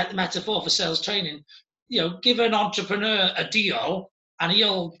the metaphor for sales training. You know, give an entrepreneur a deal and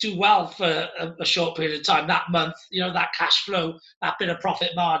he'll do well for a short period of time, that month, you know, that cash flow, that bit of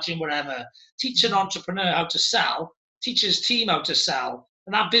profit margin, whatever. Teach an entrepreneur how to sell, teach his team how to sell,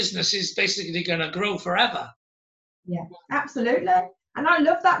 and that business is basically going to grow forever. Yeah, absolutely. And I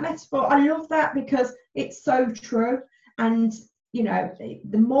love that metaphor. I love that because it's so true. And you know,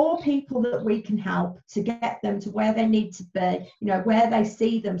 the more people that we can help to get them to where they need to be, you know, where they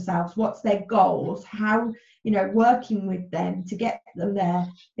see themselves, what's their goals, how, you know, working with them to get them there,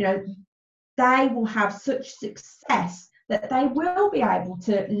 you know, they will have such success that they will be able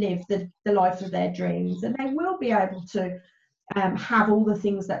to live the life of their dreams, and they will be able to have all the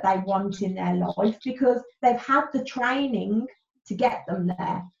things that they want in their life because they've had the training to get them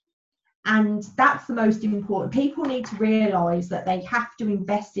there. And that's the most important. People need to realise that they have to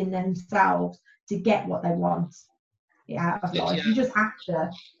invest in themselves to get what they want out of life. You just have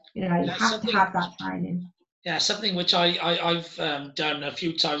to, you know, you have to have that training. Yeah, something which I've done a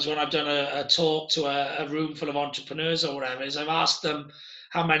few times when I've done a talk to a room full of entrepreneurs or whatever, is I've asked them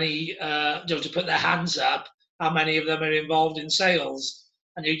how many, to put their hands up, how many of them are involved in sales.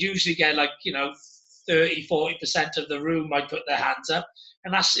 And you usually get 30, 40% of the room might put their hands up.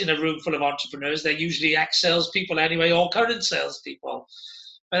 And that's in a room full of entrepreneurs. They're usually ex-salespeople anyway, or current salespeople.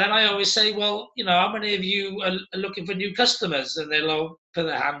 But then I always say, well, you know, how many of you are looking for new customers? And they'll all put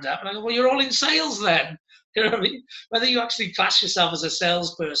their hand up. And I go, well, you're all in sales then. You know what I mean? Whether you actually class yourself as a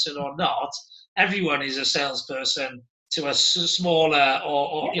salesperson or not, everyone is a salesperson to a smaller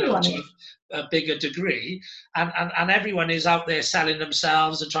or you know, to a bigger degree, and everyone is out there selling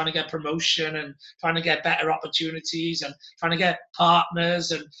themselves and trying to get promotion and trying to get better opportunities and trying to get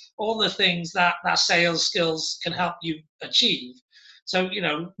partners and all the things that sales skills can help you achieve. So, you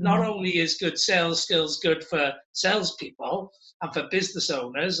know, not only is good sales skills good for salespeople and for business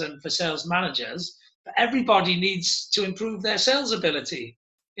owners and for sales managers, but everybody needs to improve their sales ability,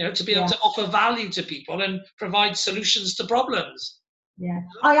 you know, to be able to offer value to people and provide solutions to problems. Yeah,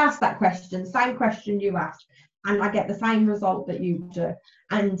 I asked that question, same question you asked, and I get the same result that you do.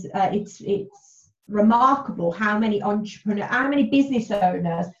 And it's remarkable how many entrepreneurs, how many business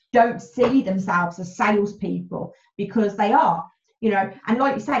owners don't see themselves as salespeople, because they are, you know. And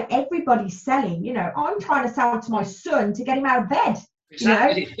like you say, everybody's selling. You know, I'm trying to sell to my son to get him out of bed.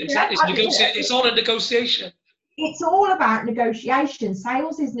 Exactly, you know? exactly. It's all a negotiation. It's all about negotiation.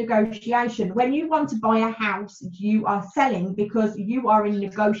 Sales is negotiation. When you want to buy a house, you are selling because you are in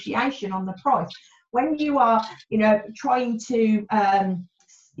negotiation on the price. When you are, you know, trying to,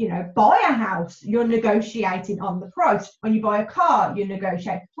 you know, buy a house, you're negotiating on the price. When you buy a car, you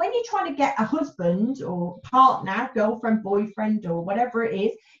negotiate. When you're trying to get a husband or partner, girlfriend, boyfriend, or whatever it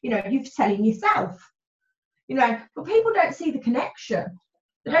is, you know, you're selling yourself. You know, but people don't see the connection.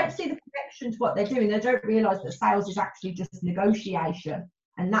 They don't see the connection to what they're doing. They don't realise that sales is actually just negotiation,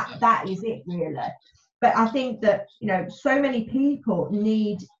 and that is it really. But I think that, you know, so many people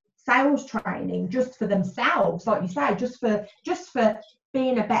need sales training just for themselves, like you say, just for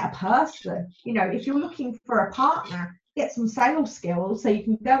being a better person. You know, if you're looking for a partner, get some sales skills so you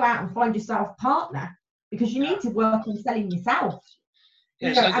can go out and find yourself a partner, because you need to work on selling yourself.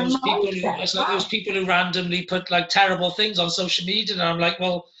 Yeah, it's like those people who randomly put like terrible things on social media, and I'm like,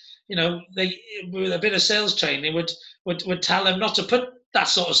 well, you know, they with a bit of sales training would tell them not to put that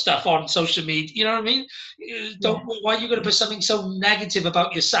sort of stuff on social media. You know what I mean? Why are you going to put something so negative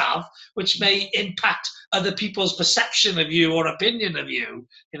about yourself, which may impact other people's perception of you or opinion of you?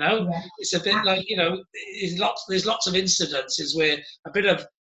 You know, it's a bit like, you know, there's lots of incidences where a bit of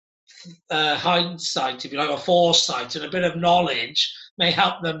hindsight, if you like, or foresight, and a bit of knowledge may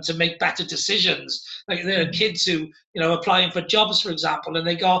help them to make better decisions. Like there are kids who, you know, applying for jobs, for example, and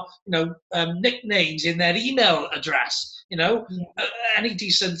they got, you know, nicknames in their email address. You know, any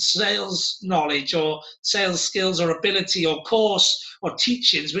decent sales knowledge or sales skills or ability or course or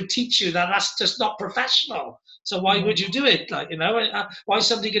teachings would teach you that that's just not professional. So why would you do it? Like, you know, why is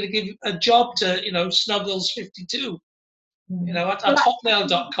somebody going to give a job to, you know, Snuggles52? You know, at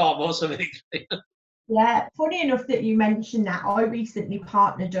hotmail.com or something. Yeah, funny enough that you mentioned that. I recently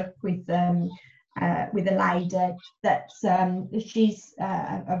partnered up with a lady that she's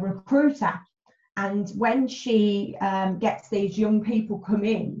a recruiter, and when she gets these young people come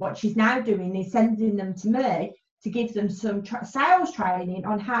in, what she's now doing is sending them to me to give them some sales training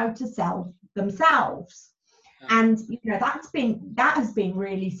on how to sell themselves. And you know, that has been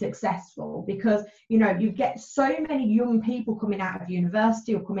really successful, because you know, you get so many young people coming out of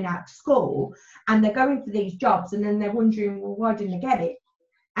university or coming out of school, and they're going for these jobs, and then they're wondering, well, why didn't they get it?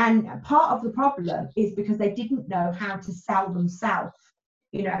 And part of the problem is because they didn't know how to sell themselves.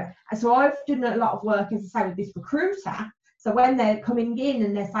 You know, and so I've done a lot of work, as I say, with this recruiter. So when they're coming in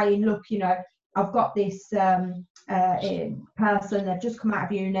and they're saying, look, you know, I've got this person, they've just come out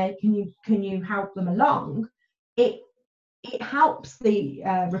of uni, can you help them along? It helps the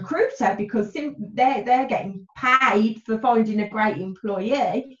recruiter, because they're getting paid for finding a great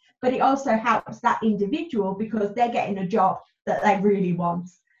employee, but it also helps that individual because they're getting a job that they really want.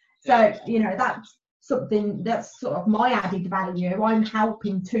 So, you know, that's something that's sort of my added value. I'm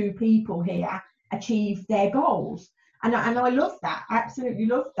helping two people here achieve their goals. And I love that. I absolutely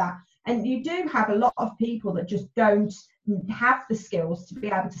love that. And you do have a lot of people that just don't have the skills to be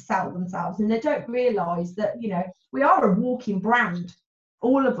able to sell themselves, and they don't realise that, you know, we are a walking brand.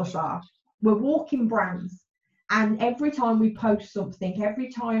 All of us are. We're walking brands. And every time we post something,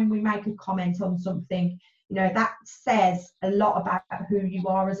 every time we make a comment on something, you know, that says a lot about who you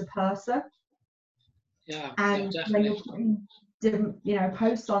are as a person. Yeah. And Yeah, when you're putting, you know,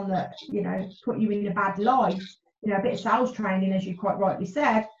 posts on that, you know, put you in a bad light, you know, a bit of sales training, as you quite rightly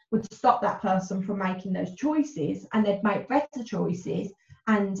said, would stop that person from making those choices, and they'd make better choices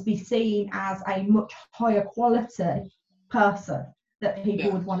and be seen as a much higher quality person that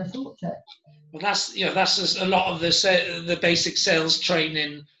people would want to talk to. Well, that's, you know, that's just a lot of the basic sales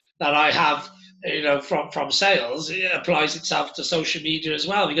training that I have, you know, from sales. It applies itself to social media as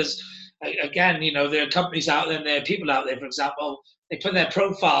well, because again, you know, there are companies out there and there are people out there, for example, they put their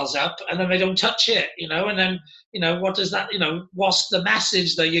profiles up and then they don't touch it, you know, and then, you know, what does that, you know, what's the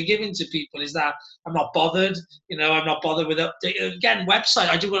message that you're giving to people? Is that I'm not bothered, you know, I'm not bothered with update. Again, website,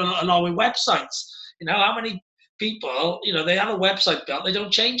 I do a lot with websites. You know, how many people, you know, they have a website built, they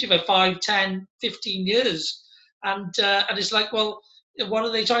don't change it for 5, 10, 15 years. And it's like, well, what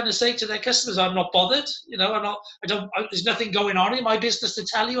are they trying to say to their customers? I'm not bothered, you know, there's nothing going on in my business to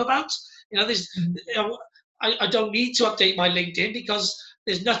tell you about. You know, I don't need to update my LinkedIn because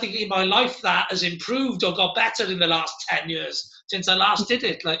there's nothing in my life that has improved or got better in the last 10 years since I last did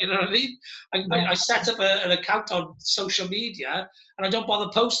it. Like, you know what I mean? I set up an account on social media and I don't bother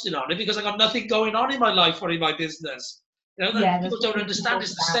posting on it because I got nothing going on in my life or in my business. You know, people don't understand.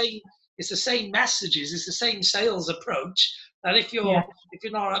 It's the same messages. It's the same sales approach. And if you're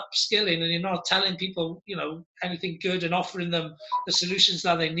not upskilling and you're not telling people, you know, anything good and offering them the solutions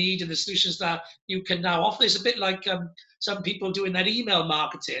that they need and the solutions that you can now offer, it's a bit like some people doing their email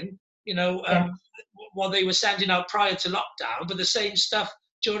marketing, you know, what they were sending out prior to lockdown, but the same stuff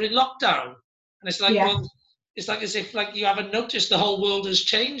during lockdown. And it's like, well, it's like as if like you haven't noticed the whole world has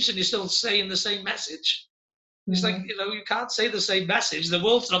changed and you're still saying the same message. It's like, you know, you can't say the same message. The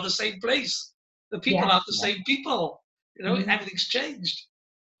world's not the same place. The people aren't the same people. You know, everything's changed.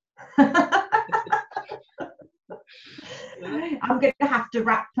 I'm going to have to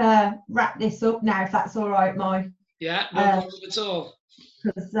wrap this up now, if that's all right, Mike. Yeah, no problem at all.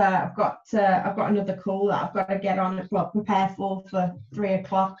 Because I've got another call that I've got to get on, well, prepare for 3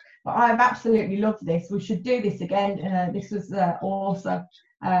 o'clock. But I've absolutely loved this. We should do this again. This was awesome.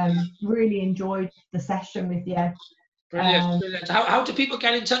 Really enjoyed the session with you. Brilliant. How do people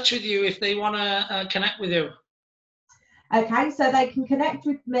get in touch with you if they want to connect with you? Okay, so they can connect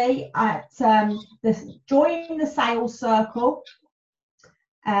with me at join the sales circle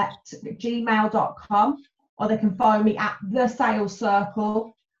at gmail.com, or they can find me at the Sales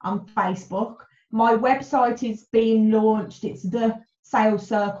Circle on Facebook. My website is being launched. It's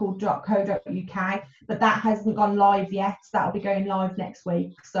thesalescircle.co.uk, but that hasn't gone live yet. That'll be going live next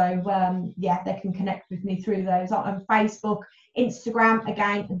week. So they can connect with me through those on Facebook, Instagram,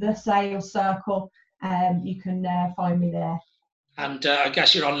 again, the Sales Circle. You can find me there. And I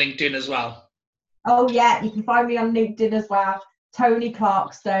guess you're on LinkedIn as well. Oh yeah, you can find me on LinkedIn as well. Toni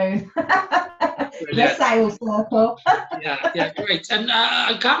Clarkstone. The Sales Circle. yeah, great. And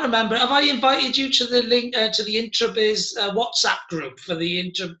I can't remember. Have I invited you to the link to the Intrabiz WhatsApp group for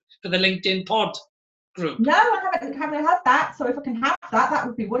the LinkedIn Pod group? No, I haven't had that. So if I can have that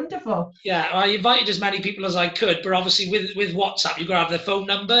would be wonderful. Yeah, I invited as many people as I could, but obviously with WhatsApp, you've got to have their phone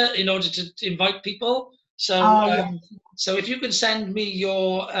number in order to invite people. So, so if you can send me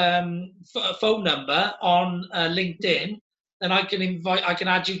your phone number on LinkedIn, then I can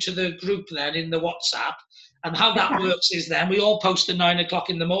add you to the group then in the WhatsApp. And how that works is then we all post at 9 o'clock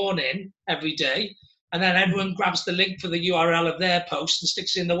in the morning every day, and then everyone grabs the link for the URL of their post and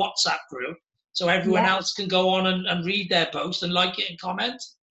sticks it in the WhatsApp group. So everyone else can go on and read their post and like it and comment.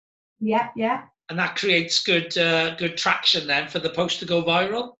 Yeah. And that creates good traction then for the post to go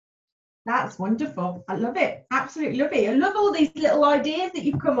viral. That's wonderful. I love it. Absolutely love it. I love all these little ideas that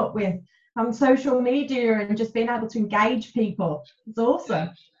you've come up with on social media and just being able to engage people. It's awesome.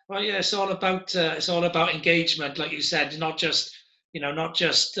 Yeah. Well, yeah, it's all about engagement, like you said, not just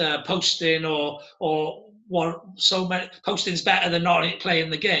posting or what. So many posting's better than not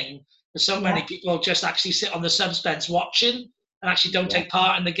playing the game. There's so many people just actually sit on the suspense watching and actually don't take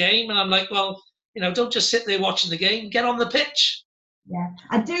part in the game. And I'm like, well, don't just sit there watching the game. Get on the pitch. Yeah,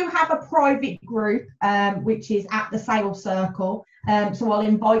 I do have a private group, which is at the Sales Circle. So I'll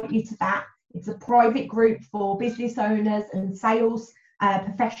invite you to that. It's a private group for business owners and sales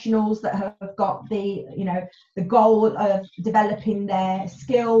professionals that have got the goal of developing their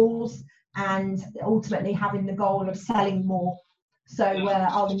skills and ultimately having the goal of selling more. So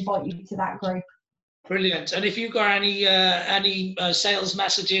I'll invite you to that group. Brilliant. And if you've got any sales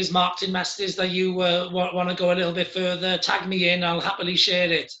messages, marketing messages that you want to go a little bit further, tag me in. I'll happily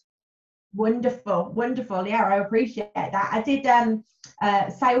share it. Wonderful. Yeah, I appreciate that. I did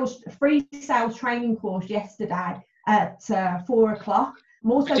free sales training course yesterday at 4 o'clock.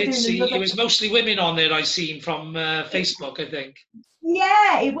 I'm also doing it was mostly women on there. I seen from Facebook, I think.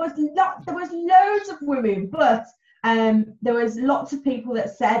 Yeah, it was there was loads of women, but there was lots of people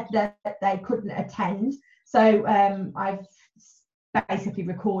that said that they couldn't attend. So I've basically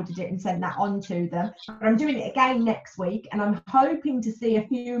recorded it and sent that on to them. But I'm doing it again next week, and I'm hoping to see a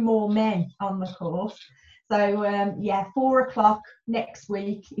few more men on the course. So 4 o'clock next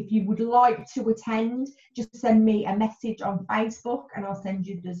week. If you would like to attend, just send me a message on Facebook and I'll send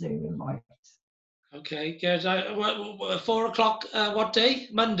you the Zoom invite. Okay, good. 4 o'clock, what day?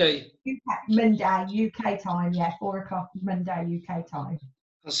 Monday? Monday, UK time. Yeah, 4 o'clock Monday, UK time.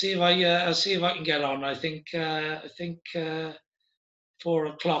 I'll see if I can get on. I think 4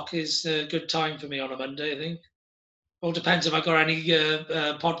 o'clock is a good time for me on a Monday, I think. Well, depends if I got any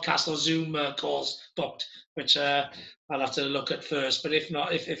podcast or Zoom calls booked, which I'll have to look at first. But if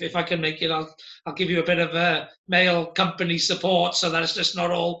not, if I can make it, I'll give you a bit of male company support so that it's just not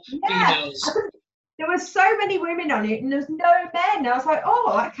all females. There were so many women on it and there's no men. I was like,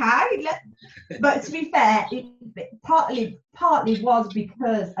 oh, okay. But to be fair, it partly was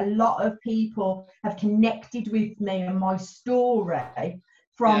because a lot of people have connected with me and my story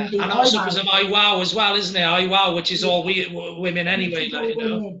from the and also because of iWow as well, isn't it? iWow, which is all women anyway.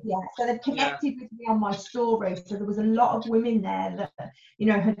 Yeah, so they've connected with me on my story. So there was a lot of women there that,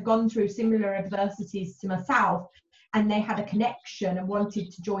 had gone through similar adversities to myself. And they had a connection and wanted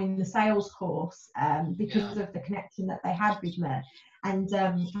to join the sales course because of the connection that they had with me. And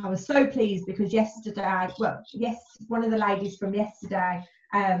I was so pleased because one of the ladies from yesterday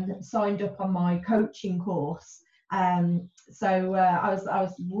signed up on my coaching course. So I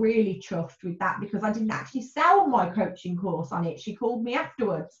was really chuffed with that because I didn't actually sell my coaching course on it. She called me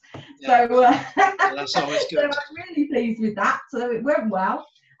afterwards. Yeah. So that's always good. So I'm really pleased with that. So it went well.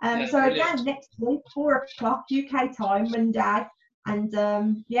 So again, next week, 4 o'clock UK time, Monday. And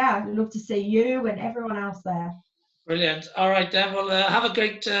I'd love to see you and everyone else there. Brilliant. All right, then. Well, have a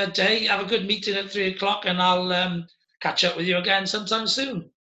great day. Have a good meeting at 3 o'clock, and I'll catch up with you again sometime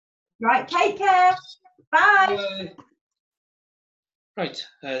soon. Right. Take care. Bye. Right.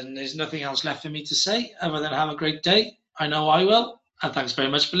 And there's nothing else left for me to say other than have a great day. I know I will. And thanks very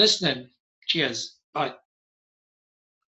much for listening. Cheers. Bye.